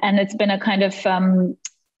 And it's been a kind of,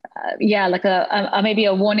 maybe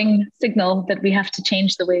a warning signal that we have to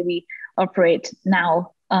change the way we operate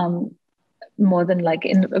now, more than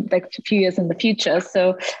in a few years in the future.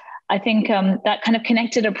 So I think that kind of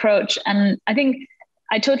connected approach, and I think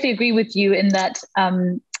I totally agree with you in that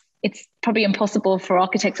it's probably impossible for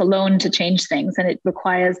architects alone to change things, and it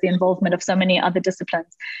requires the involvement of so many other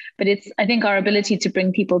disciplines. But it's, I think, our ability to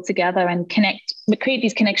bring people together and create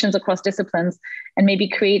these connections across disciplines, and maybe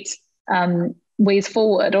create ways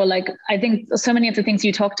forward. Or I think so many of the things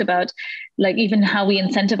you talked about, even how we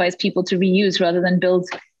incentivize people to reuse rather than build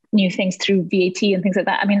new things through VAT and things like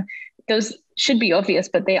that. I mean, those should be obvious,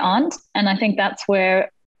 but they aren't. And I think that's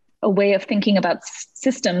where a way of thinking about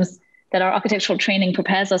systems that our architectural training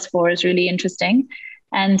prepares us for is really interesting.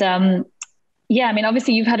 And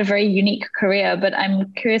obviously you've had a very unique career, but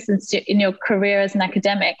I'm curious, in your career as an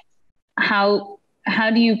academic, how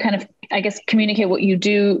do you kind of, I guess, communicate what you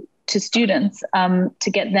do to students to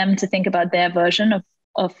get them to think about their version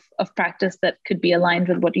of practice that could be aligned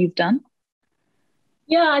with what you've done?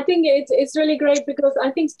 Yeah, I think it's really great, because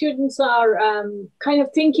I think students are kind of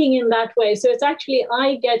thinking in that way. So it's actually,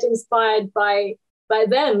 I get inspired by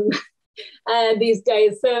them these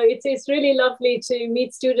days. So it's really lovely to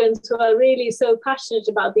meet students who are really so passionate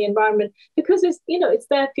about the environment, because it's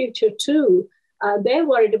their future too. They're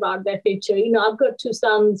worried about their future. I've got two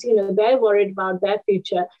sons, they're worried about their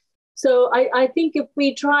future. So I think if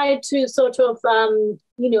we try to sort of,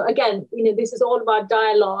 this is all about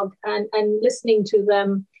dialogue and listening to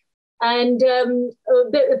them. And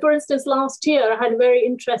for instance, last year, I had a very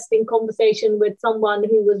interesting conversation with someone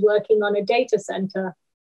who was working on a data center.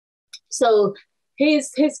 So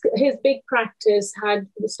his big practice had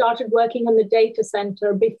started working on the data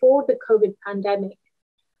center before the COVID pandemic.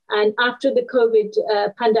 And after the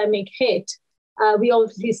COVID pandemic hit, we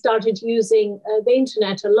obviously started using the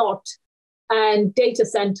internet a lot, and data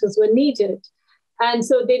centers were needed. And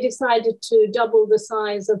so they decided to double the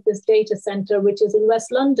size of this data center, which is in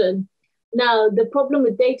West London. Now, the problem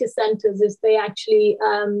with data centers is they actually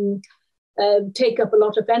take up a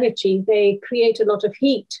lot of energy. They create a lot of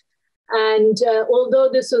heat. And although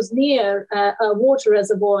this was near a water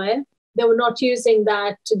reservoir, they were not using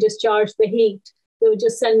that to discharge the heat. They were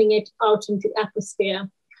just sending it out into the atmosphere.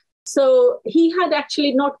 So he had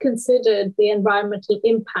actually not considered the environmental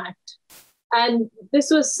impact. And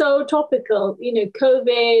this was so topical,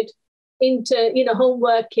 COVID, home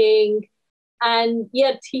working, and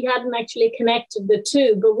yet he hadn't actually connected the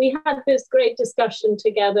two. But we had this great discussion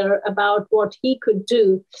together about what he could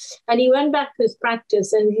do. And he went back to his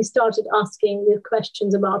practice and he started asking the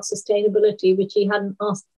questions about sustainability, which he hadn't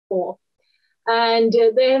asked before. And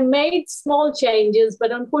they made small changes,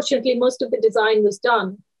 but unfortunately, most of the design was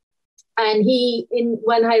done. And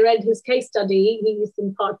when I read his case study, he's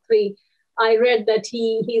in part 3, I read that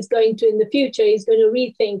he's going to, in the future, he's going to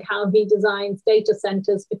rethink how he designs data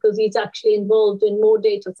centers, because he's actually involved in more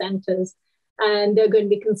data centers and they're going to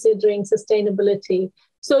be considering sustainability.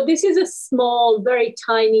 So this is a small, very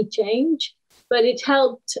tiny change, but it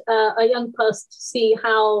helped a young person to see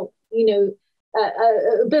how,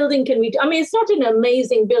 a building can be, I mean, it's not an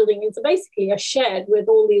amazing building. It's basically a shed with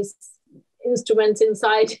all these instruments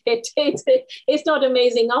inside it. It's not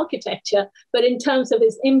amazing architecture, but in terms of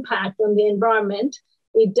its impact on the environment,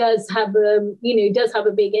 it does have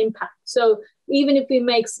a big impact. So even if we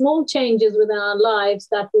make small changes within our lives,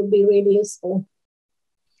 that would be really useful.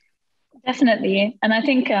 Definitely. And I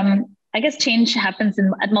think, I guess change happens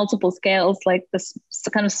at multiple scales, like this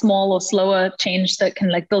kind of small or slower change that can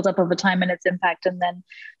like build up over time and its impact, and then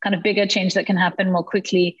kind of bigger change that can happen more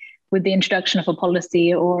quickly with the introduction of a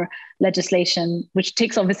policy or legislation, which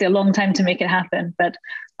takes obviously a long time to make it happen. But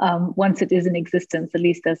once it is in existence, at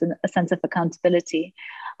least there's a sense of accountability.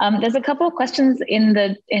 There's a couple of questions in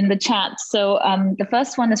the chat. So the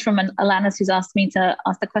first one is from Alanis, who's asked me to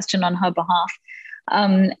ask the question on her behalf.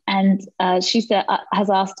 And she has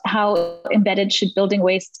asked, how embedded should building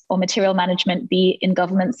waste or material management be in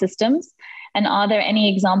government systems? And are there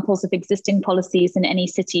any examples of existing policies in any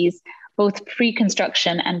cities, both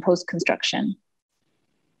pre-construction and post-construction?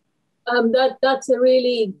 That's a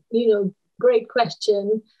really, great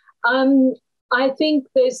question. I think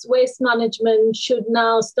this waste management should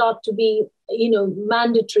now start to be,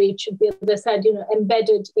 mandatory. It should be, as I said,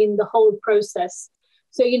 embedded in the whole process.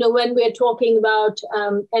 So, when we're talking about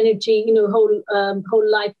energy,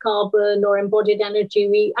 whole life carbon or embodied energy,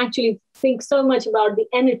 we actually think so much about the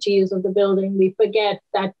energy use of the building. We forget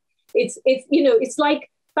that it's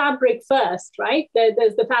like fabric first, right?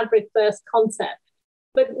 There's the fabric first concept.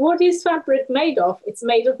 But what is fabric made of? It's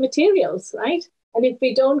made of materials, right? And if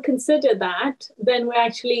we don't consider that, then we're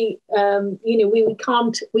actually, we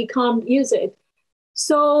can't use it.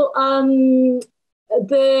 So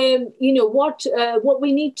what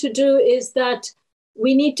we need to do is that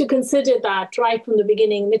we need to consider that right from the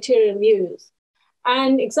beginning, material use.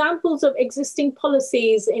 And examples of existing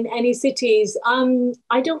policies in any cities,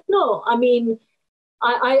 I don't know. I mean,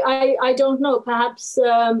 I don't know. Perhaps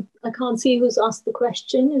I can't see who's asked the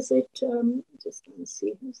question. Is it? Just let me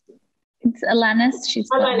see who's the. It's Alanis. She's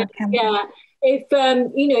Alanis, yeah.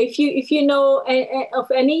 If you know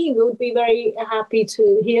of any, we would be very happy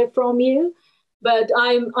to hear from you. But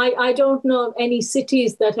I don't know of any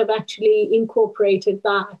cities that have actually incorporated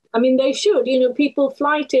that. I mean, they should. People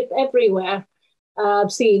fly tip everywhere.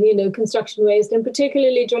 I've seen, construction waste, and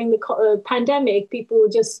particularly during the pandemic, people were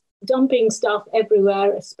just dumping stuff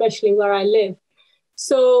everywhere, especially where I live.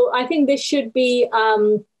 So I think this should be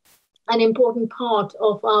an important part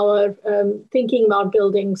of our thinking about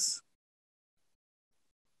buildings.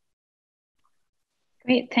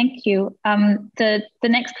 Great, thank you. The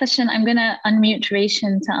next question, I'm going to unmute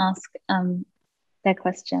Ration to ask their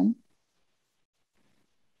question.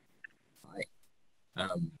 Hi.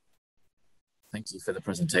 Thank you for the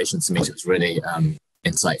presentation, Sumita. It was really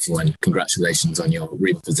insightful, and congratulations on your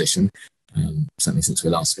reposition, certainly since we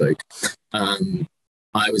last spoke.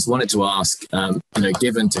 I wanted to ask,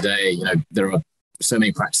 given today, there are so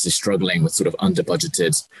many practices struggling with sort of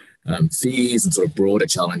under-budgeted fees and sort of broader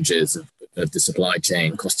challenges of the supply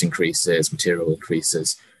chain, cost increases, material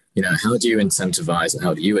increases. How do you incentivize, and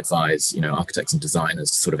how do you advise, architects and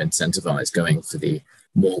designers to sort of incentivize going for the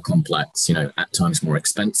more complex, at times more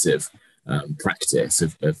expensive practice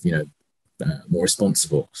of more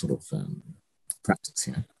responsible sort of practice?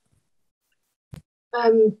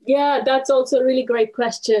 Yeah, that's also a really great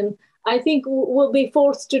question. I think we'll be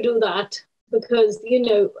forced to do that because,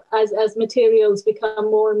 as materials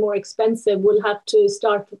become more and more expensive, we'll have to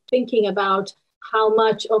start thinking about how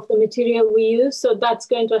much of the material we use. So that's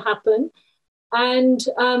going to happen. And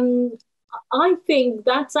I think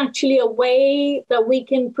that's actually a way that we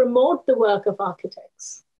can promote the work of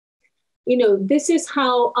architects. This is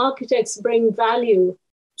how architects bring value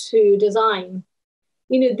to design.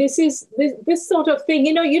 This is this sort of thing.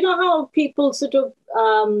 You know how people sort of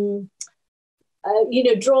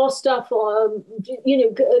draw stuff, or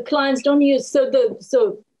clients don't use.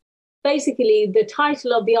 So basically, the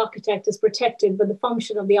title of the architect is protected, but the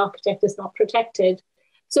function of the architect is not protected.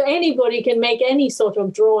 So anybody can make any sort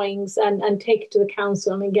of drawings and take it to the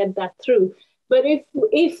council and get that through. But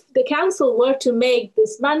if the council were to make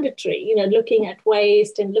this mandatory, looking at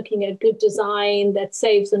waste and looking at good design that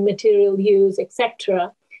saves on material use,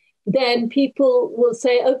 etc., then people will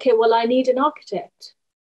say, okay, well, I need an architect.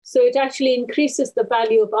 So it actually increases the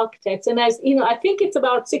value of architects. And as I think it's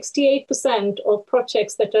about 68% of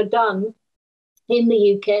projects that are done in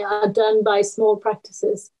the UK are done by small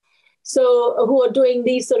practices. So who are doing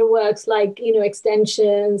these sort of works like,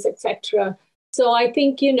 extensions, etc. So I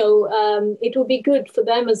think, it will be good for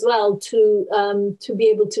them as well to be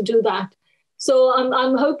able to do that. So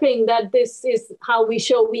I'm hoping that this is how we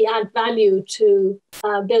show we add value to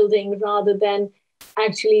building rather than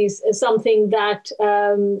actually something that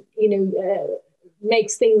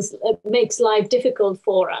makes life difficult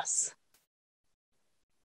for us.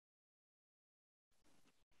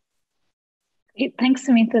 Thanks,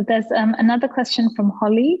 Sumita. There's another question from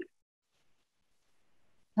Holly.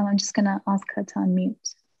 I'm just going to ask her to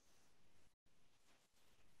unmute.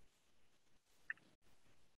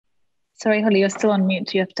 Sorry, Holly, you're still on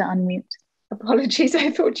mute. You have to unmute. Apologies,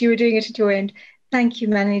 I thought you were doing it at your end. Thank you,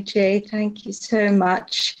 Manijay. Thank you so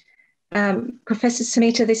much. Professor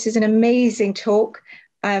Sumita, this is an amazing talk.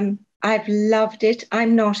 I've loved it.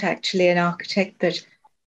 I'm not actually an architect, but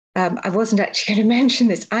I wasn't actually going to mention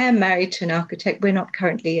this. I am married to an architect. We're not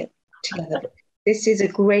currently together. This is a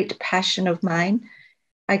great passion of mine.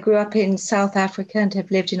 I grew up in South Africa and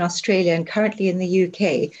have lived in Australia and currently in the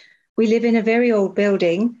UK. We live in a very old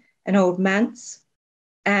building, an old manse,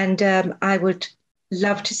 and I would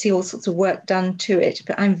love to see all sorts of work done to it.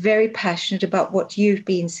 But I'm very passionate about what you've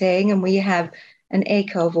been saying, and we have an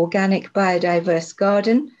acre of organic biodiverse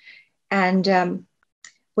garden. And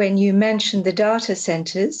when you mentioned the data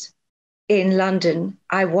centres in London,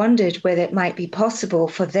 I wondered whether it might be possible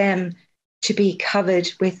for them to be covered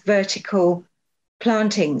with vertical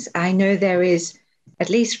plantings. I know there is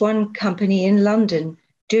at least one company in London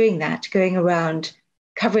doing that, going around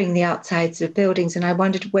covering the outsides of buildings. And I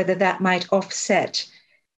wondered whether that might offset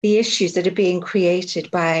the issues that are being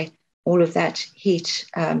created by all of that heat,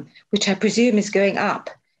 which I presume is going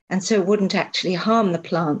up. And so wouldn't actually harm the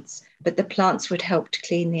plants, but the plants would help to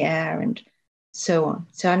clean the air and so on.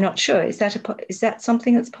 So I'm not sure. Is that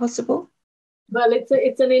something that's possible? Well,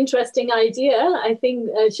 it's an interesting idea, I think,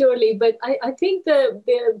 surely. But I think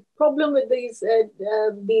the problem with these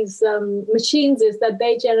machines is that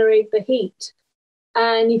they generate the heat.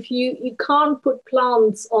 And if you can't put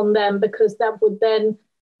plants on them because that would then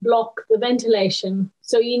block the ventilation.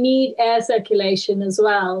 So you need air circulation as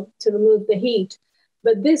well to remove the heat.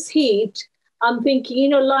 But this heat, I'm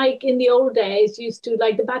thinking, like in the old days, used to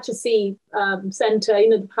like the Battersea Centre,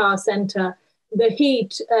 the power centre, the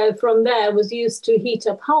heat from there was used to heat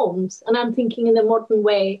up homes. And I'm thinking in a modern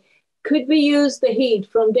way, could we use the heat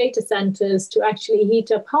from data centres to actually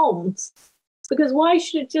heat up homes? Because why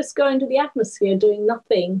should it just go into the atmosphere doing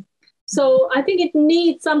nothing? So I think it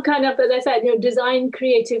needs some kind of, as I said, design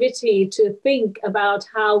creativity to think about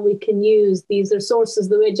how we can use these resources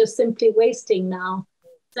that we're just simply wasting now,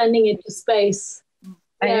 sending it to space.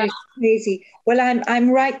 Yeah. It's crazy. Well,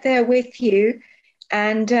 I'm right there with you.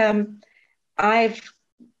 And I've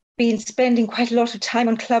been spending quite a lot of time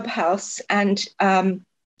on Clubhouse and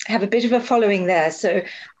have a bit of a following there. So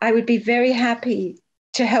I would be very happy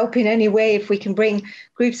to help in any way if we can bring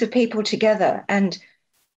groups of people together and,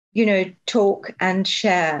 talk and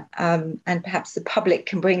share. And perhaps the public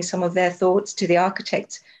can bring some of their thoughts to the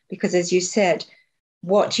architects, because as you said,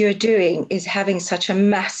 what you're doing is having such a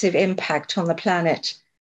massive impact on the planet.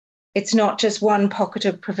 It's not just one pocket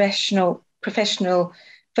of professional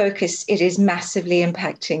focus, it is massively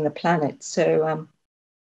impacting the planet. So,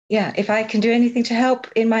 if I can do anything to help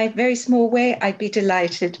in my very small way, I'd be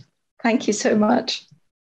delighted. Thank you so much.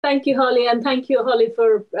 Thank you, Holly. And thank you, Holly,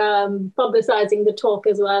 for publicizing the talk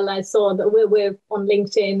as well. I saw that we're on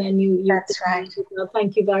LinkedIn and you. That's right.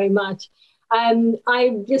 Thank you very much.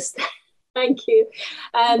 Thank you.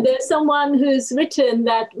 There's someone who's written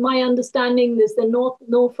that my understanding is the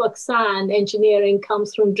Norfolk Sand engineering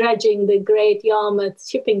comes from dredging the Great Yarmouth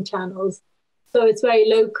shipping channels. So it's very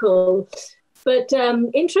local. But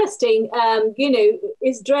interesting,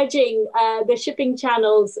 is dredging the shipping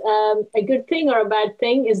channels a good thing or a bad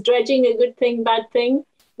thing? Is dredging a good thing, bad thing?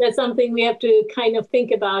 That's something we have to kind of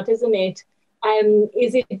think about, isn't it?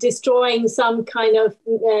 Is it destroying some kind of,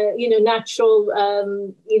 natural,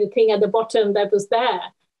 thing at the bottom that was there?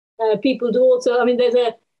 People do also,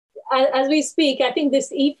 as we speak, I think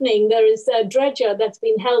this evening there is a dredger that's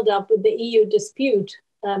been held up with the EU dispute.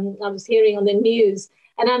 I was hearing on the news.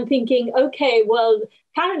 And I'm thinking, okay, well,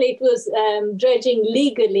 apparently it was dredging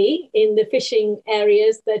legally in the fishing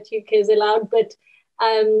areas that UK is allowed. But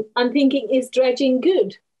I'm thinking, is dredging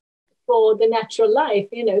good for the natural life,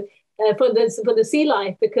 for the sea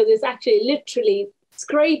life? Because it's actually literally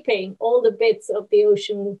scraping all the bits of the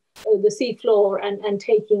ocean, the sea floor, and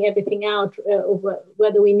taking everything out,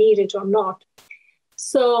 whether we need it or not.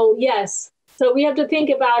 So, yes. So we have to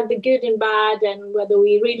think about the good and bad and whether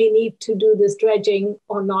we really need to do this dredging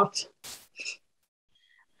or not.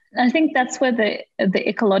 I think that's where the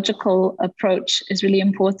ecological approach is really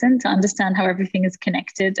important, to understand how everything is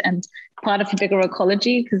connected and part of a bigger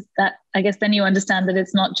ecology, because that, I guess, then you understand that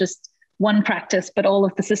it's not just one practice, but all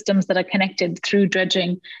of the systems that are connected through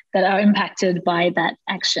dredging that are impacted by that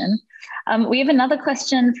action. We have another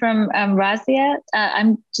question from Razia.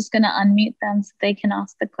 I'm just going to unmute them so they can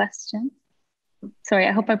ask the question. Sorry,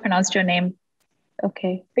 I hope I pronounced your name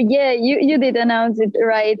okay. Yeah, you did announce it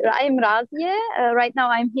right. I'm Razia. Right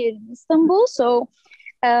now I'm here in Istanbul. So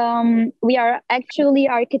we are actually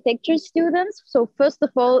architecture students. So first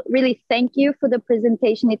of all, really thank you for the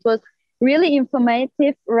presentation. It was really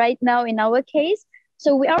informative right now in our case.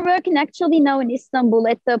 So we are working actually now in Istanbul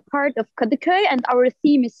at the part of Kadıköy, and our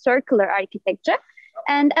theme is circular architecture.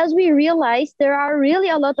 And as we realized, there are really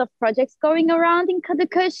a lot of projects going around in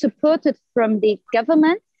Kadıköy supported from the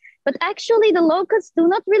government, but actually the locals do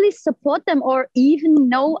not really support them or even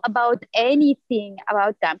know about anything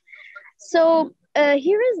about them. So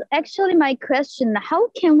here is actually my question. How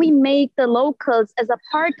can we make the locals as a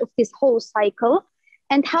part of this whole cycle?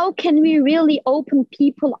 And how can we really open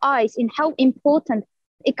people's eyes in how important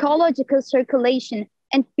ecological circulation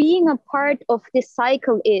and being a part of this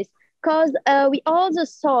cycle is? Because we also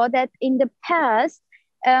saw that in the past,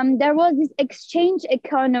 there was this exchange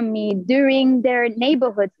economy during their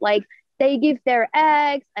neighborhoods, like they give their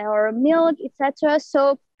eggs or milk, etc.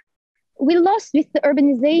 So we lost with the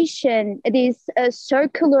urbanization, this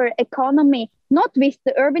circular economy, not with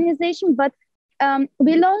the urbanization, but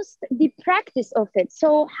we lost the practice of it.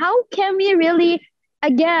 So how can we really,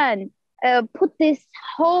 again, put this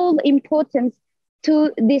whole importance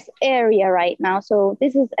to this area right now? So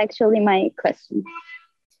this is actually my question.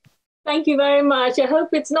 Thank you very much. I hope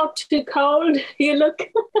it's not too cold. You look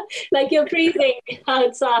like you're freezing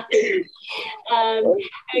outside.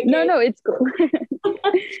 Okay. No, it's cool.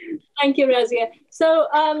 Thank you, Razia. So,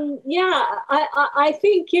 yeah, I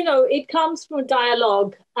think, it comes from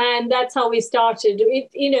dialogue, and that's how we started.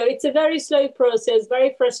 It's a very slow process,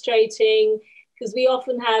 very frustrating, because we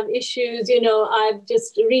often have issues. I've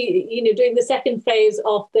just doing the second phase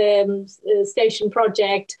of the station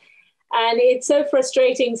project. And it's so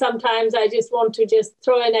frustrating. Sometimes I just want to just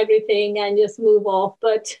throw in everything and just move off.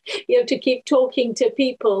 But you have to keep talking to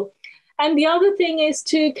people. And the other thing is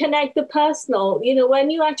to connect the personal.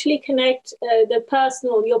 When you actually connect your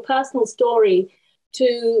personal story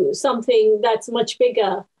to something that's much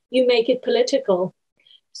bigger, you make it political.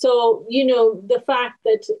 So, the fact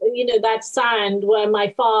that, that sand where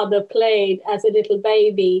my father played as a little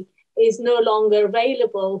baby is no longer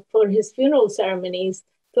available for his funeral ceremonies,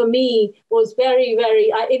 for me was very, very,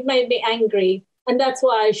 it made me angry. And that's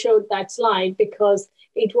why I showed that slide, because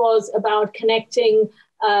it was about connecting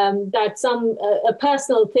a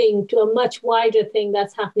personal thing to a much wider thing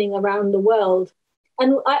that's happening around the world.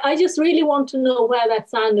 And I just really want to know where that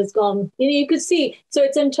sand has gone. You could see, so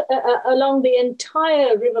it's along the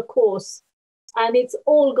entire river course, and it's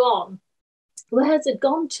all gone. Where has it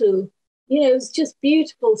gone to? It's just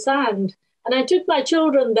beautiful sand. And I took my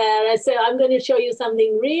children there. I said, I'm going to show you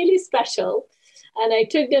something really special. And I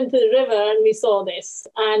took them to the river and we saw this.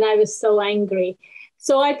 And I was so angry.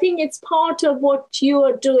 So I think it's part of what you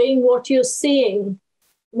are doing, what you're seeing.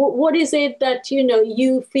 What is it that,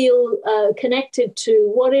 you feel connected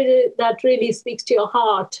to? What is it that really speaks to your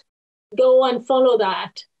heart? Go and follow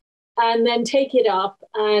that, and then take it up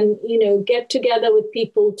and, get together with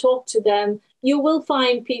people, talk to them. You will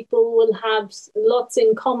find people will have lots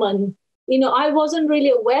in common. I wasn't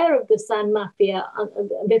really aware of the sand mafia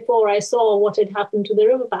before I saw what had happened to the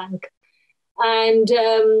riverbank. And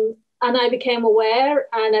I became aware,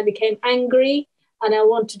 and I became angry, and I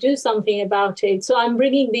want to do something about it. So I'm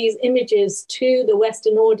bringing these images to the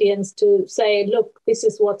Western audience to say, look, this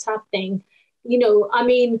is what's happening. I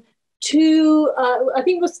think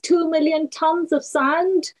it was 2 million tons of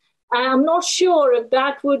sand. I'm not sure if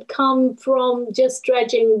that would come from just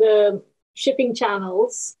dredging the shipping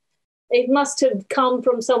channels. It must have come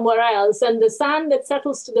from somewhere else. And the sand that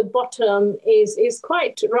settles to the bottom is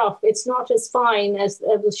quite rough. It's not as fine as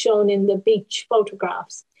was shown in the beach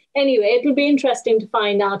photographs. Anyway, it'll be interesting to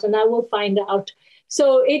find out, and I will find out.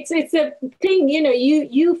 So it's a thing,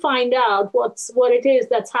 you find out what it is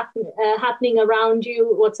that's happening around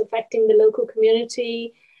you, what's affecting the local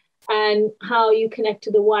community, and how you connect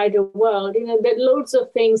to the wider world. There are loads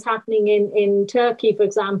of things happening in Turkey, for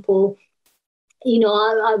example.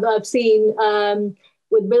 I've seen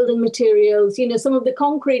with building materials, some of the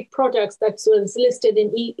concrete products that was listed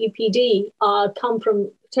in EPD come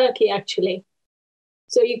from Turkey, actually.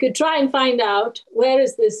 So you could try and find out, where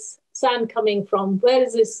is this sand coming from? Where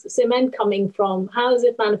is this cement coming from? How is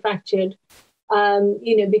it manufactured?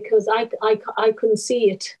 Because I couldn't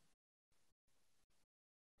see it.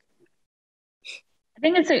 I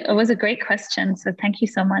think it was a great question. So thank you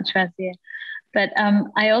so much, Razia. But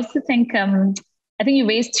I also think, I think you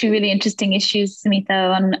raised two really interesting issues,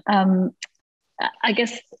 Sumita, on, I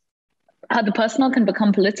guess, how the personal can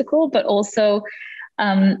become political, but also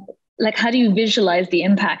like, how do you visualize the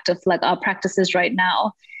impact of like our practices right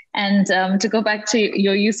now? And to go back to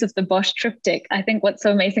your use of the Bosch triptych, I think what's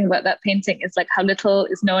so amazing about that painting is like how little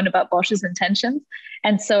is known about Bosch's intentions.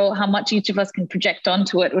 And so how much each of us can project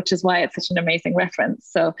onto it, which is why it's such an amazing reference.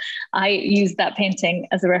 So I used that painting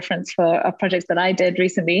as a reference for a project that I did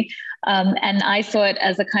recently. And I saw it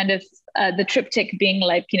as a kind of the triptych being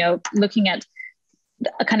like, you know, looking at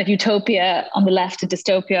a kind of utopia on the left, a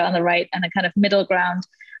dystopia on the right, and a kind of middle ground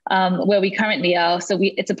where we currently are. So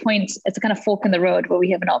it's a kind of fork in the road where we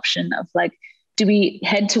have an option of like, do we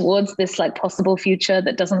head towards this like possible future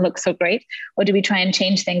that doesn't look so great? Or do we try and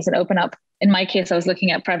change things and open up? In my case, I was looking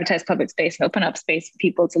at privatized public space and open up space for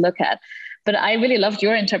people to look at. But I really loved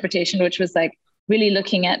your interpretation, which was like really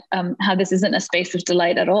looking at how this isn't a space of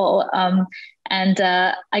delight at all. And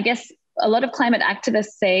I guess a lot of climate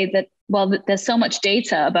activists say that, well, there's so much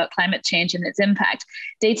data about climate change and its impact.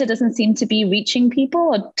 Data doesn't seem to be reaching people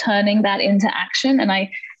or turning that into action. And I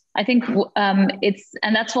think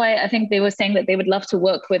and that's why I think they were saying that they would love to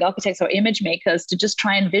work with architects or image makers to just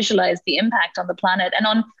try and visualize the impact on the planet and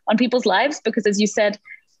on people's lives. Because as you said,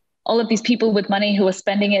 all of these people with money who are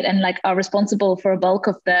spending it and like are responsible for a bulk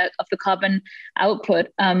of the carbon output,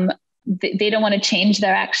 they don't want to change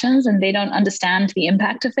their actions and they don't understand the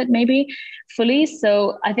impact of it maybe fully.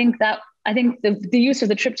 So I think the use of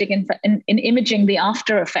the triptych in imaging the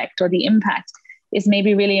after effect or the impact is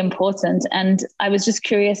maybe really important. And I was just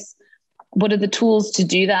curious, what are the tools to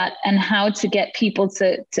do that and how to get people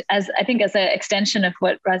to as I think as an extension of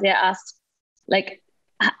what Razia asked, like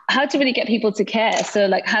how to really get people to care. So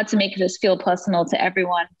like how to make this feel personal to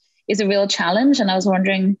everyone is a real challenge. And I was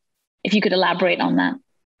wondering if you could elaborate on that.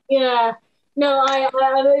 Yeah, no,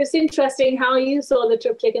 it's interesting how you saw the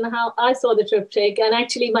triptych and how I saw the triptych. And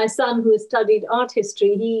actually, my son, who studied art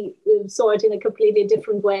history, he saw it in a completely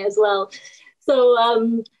different way as well. So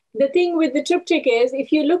the thing with the triptych is,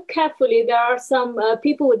 if you look carefully, there are some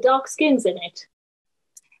people with dark skins in it.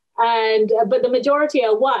 But the majority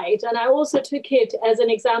are white. And I also took it as an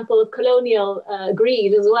example of colonial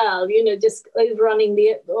greed as well, you know, just overrunning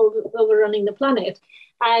the planet.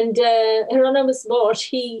 And Hieronymus Bosch,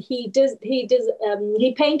 he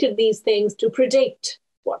painted these things to predict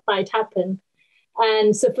what might happen.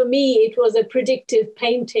 And so for me, it was a predictive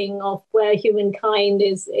painting of where humankind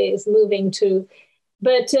is moving to.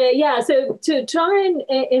 But so to try and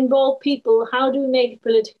involve people, how do we make it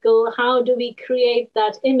political? How do we create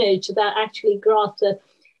that image that actually grasps it?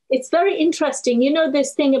 It's very interesting. You know,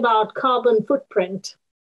 this thing about carbon footprint.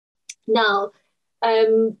 Now,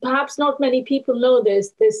 perhaps not many people know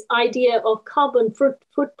this. This idea of carbon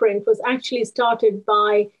footprint was actually started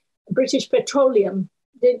by British Petroleum.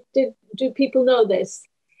 Do people know this?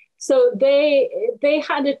 So they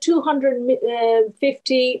had a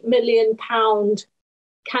 £250 million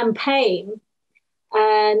campaign,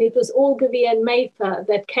 and it was Ogilvy and Mather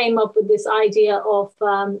that came up with this idea of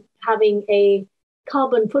having a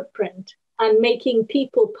carbon footprint and making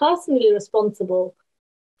people personally responsible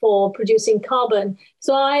for producing carbon.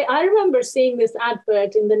 So I remember seeing this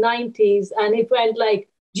advert in the 90s, and it went like,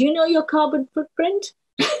 do you know your carbon footprint?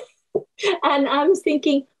 And I was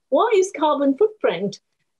thinking, what is carbon footprint?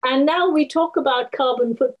 And now we talk about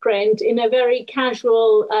carbon footprint in a very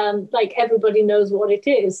casual, like everybody knows what it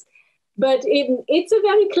is. But it's a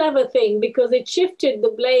very clever thing because it shifted the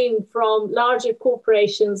blame from larger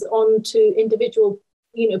corporations onto individual,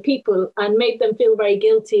 people, and made them feel very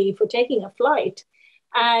guilty for taking a flight.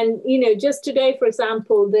 And, just today, for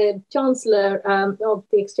example, the Chancellor of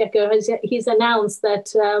the Exchequer, he's announced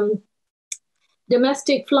that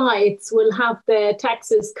domestic flights will have their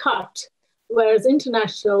taxes cut, whereas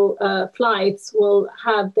international flights will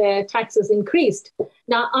have their taxes increased.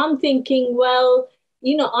 Now, I'm thinking, well,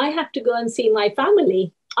 I have to go and see my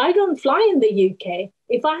family. I don't fly in the UK.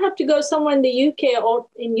 If I have to go somewhere in the UK or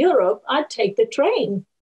in Europe, I'd take the train.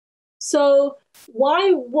 So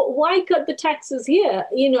why cut the taxes here?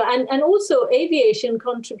 And also aviation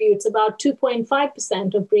contributes about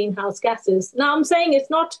 2.5% of greenhouse gases. Now, I'm saying it's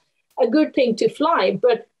not a good thing to fly,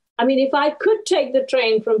 but I mean, if I could take the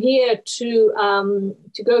train from here to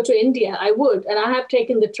go to India, I would. And I have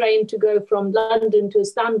taken the train to go from London to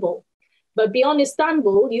Istanbul. But beyond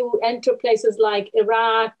Istanbul, you enter places like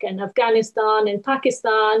Iraq and Afghanistan and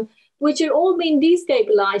Pakistan, which are all being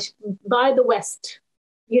destabilized by the West.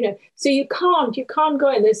 So you can't go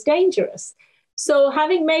in. It's dangerous. So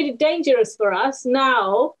having made it dangerous for us,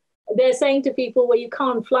 now they're saying to people, well, you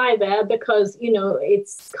can't fly there because,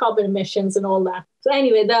 it's carbon emissions and all that. So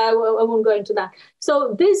anyway, I won't go into that.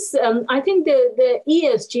 So this, I think the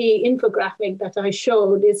ESG infographic that I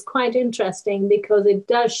showed is quite interesting because it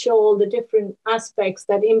does show all the different aspects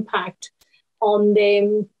that impact on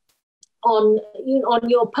them, on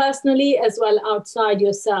your personally as well outside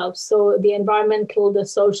yourself. So the environmental, the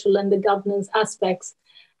social, and the governance aspects.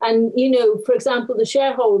 And, for example, the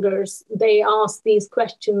shareholders, they ask these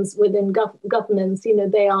questions within governance.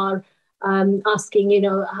 They are asking,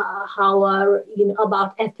 how are,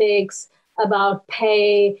 about ethics, about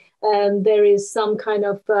pay. There is some kind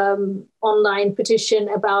of online petition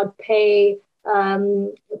about pay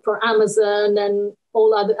for Amazon and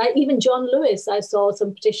all other, even John Lewis, I saw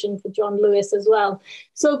some petition for John Lewis as well.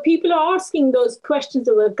 So people are asking those questions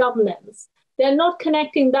about governance. They're not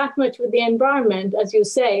connecting that much with the environment, as you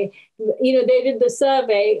say. They did the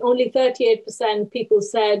survey, only 38% people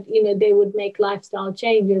said, they would make lifestyle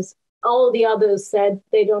changes. All the others said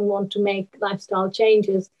they don't want to make lifestyle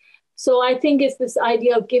changes. So I think it's this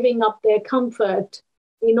idea of giving up their comfort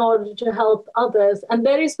in order to help others. And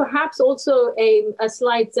there is perhaps also a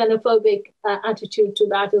slight xenophobic attitude to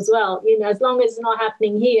that as well. As long as it's not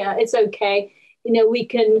happening here, it's okay. We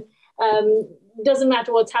can... doesn't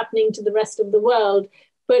matter what's happening to the rest of the world,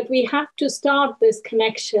 but we have to start this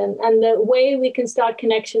connection. And the way we can start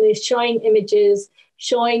connection is showing images,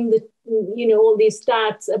 showing all these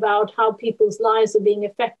stats about how people's lives are being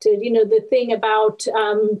affected. The thing about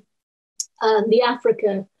the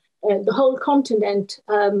Africa, the whole continent,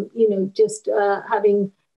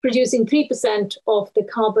 producing 3% of the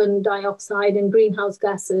carbon dioxide and greenhouse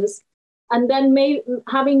gases. And then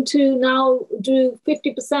having to now do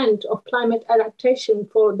 50% of climate adaptation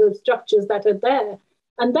for the structures that are there.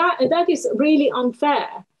 And that is really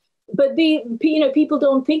unfair. But people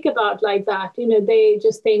don't think about like that. They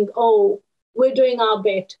just think, oh, we're doing our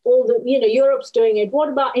bit. Europe's doing it. What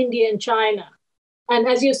about India and China? And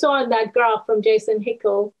as you saw in that graph from Jason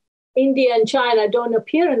Hickel, India and China don't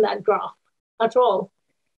appear in that graph at all.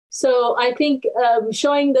 So I think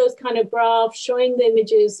showing those kind of graphs, showing the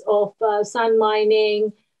images of sand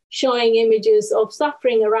mining, showing images of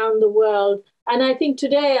suffering around the world. And I think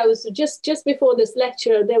today I was just before this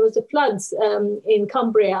lecture, there was the floods in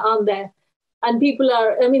Cumbria, aren't there? And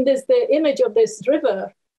there's the image of this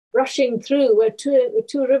river rushing through where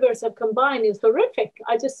two rivers have combined is horrific.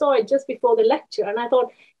 I just saw it just before the lecture. And I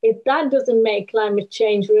thought, if that doesn't make climate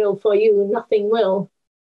change real for you, nothing will.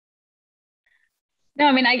 No,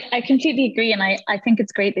 I completely agree. And I think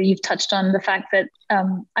it's great that you've touched on the fact that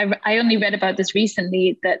I only read about this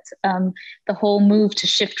recently, that the whole move to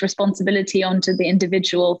shift responsibility onto the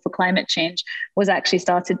individual for climate change was actually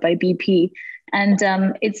started by BP. And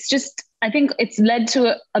I think it's led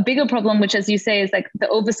to a bigger problem, which, as you say, is like the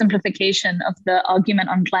oversimplification of the argument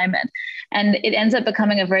on climate. And it ends up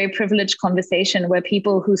becoming a very privileged conversation where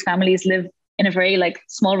people whose families live in a very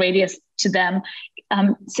small radius to them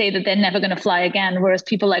say that they're never going to fly again. Whereas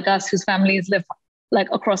people like us whose families live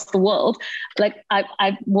across the world,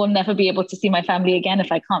 I will never be able to see my family again if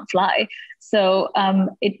I can't fly. So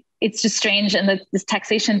it's just strange. And this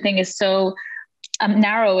taxation thing is so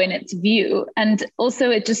narrow in its view. And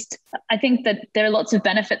also I think that there are lots of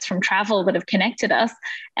benefits from travel that have connected us.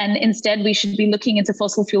 And instead we should be looking into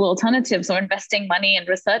fossil fuel alternatives or investing money and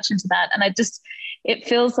research into that. And it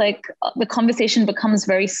feels like the conversation becomes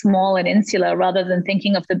very small and insular rather than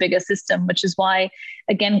thinking of the bigger system, which is why,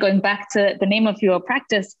 again, going back to the name of your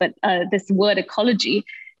practice, but this word ecology,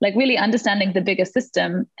 really understanding the bigger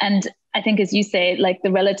system. And I think, as you say,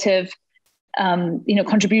 the relative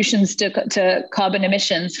contributions to carbon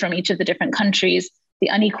emissions from each of the different countries, the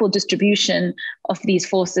unequal distribution of these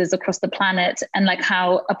forces across the planet, and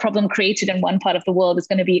how a problem created in one part of the world is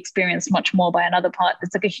going to be experienced much more by another part.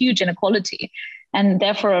 It's a huge inequality, and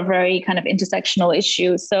therefore a very kind of intersectional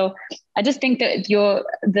issue. So I just think that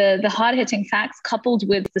the hard-hitting facts coupled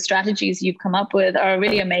with the strategies you've come up with are a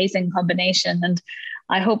really amazing combination. And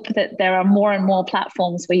I hope that there are more and more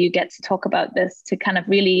platforms where you get to talk about this to kind of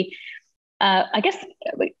really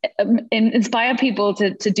inspire people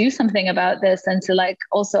to do something about this, and to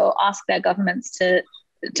also ask their governments to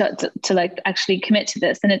actually commit to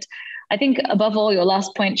this. And I think above all, your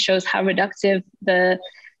last point shows how reductive the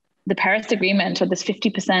Paris Agreement, or this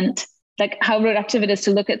 50%, how reductive it is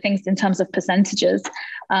to look at things in terms of percentages,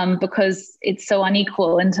 because it's so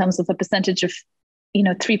unequal in terms of a percentage of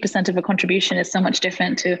 3% of a contribution is so much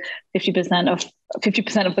different to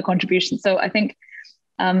 50% of the contribution. So I think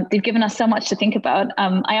they've given us so much to think about.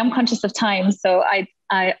 I am conscious of time, so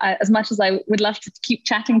as much as I would love to keep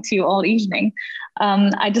chatting to you all evening,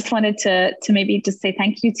 I just wanted to maybe just say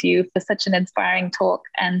thank you to you for such an inspiring talk,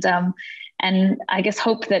 and I guess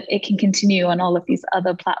hope that it can continue on all of these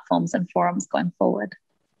other platforms and forums going forward.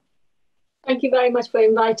 Thank you very much for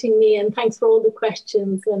inviting me, and thanks for all the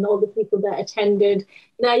questions and all the people that attended.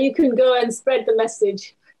 Now you can go and spread the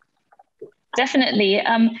message. Definitely.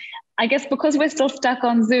 I guess because we're still stuck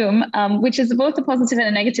on Zoom, which is both a positive and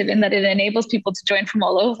a negative in that it enables people to join from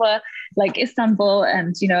all over, like Istanbul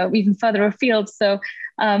and, you know, even further afield. So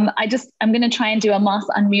I'm going to try and do a mass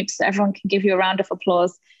unmute so everyone can give you a round of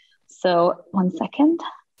applause. So 1 second.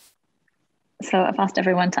 So I've asked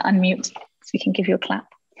everyone to unmute so we can give you a clap.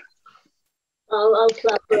 I'll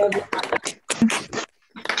clap for everyone.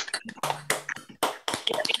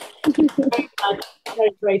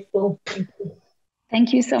 Very grateful. Thank you.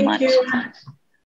 Thank you so much.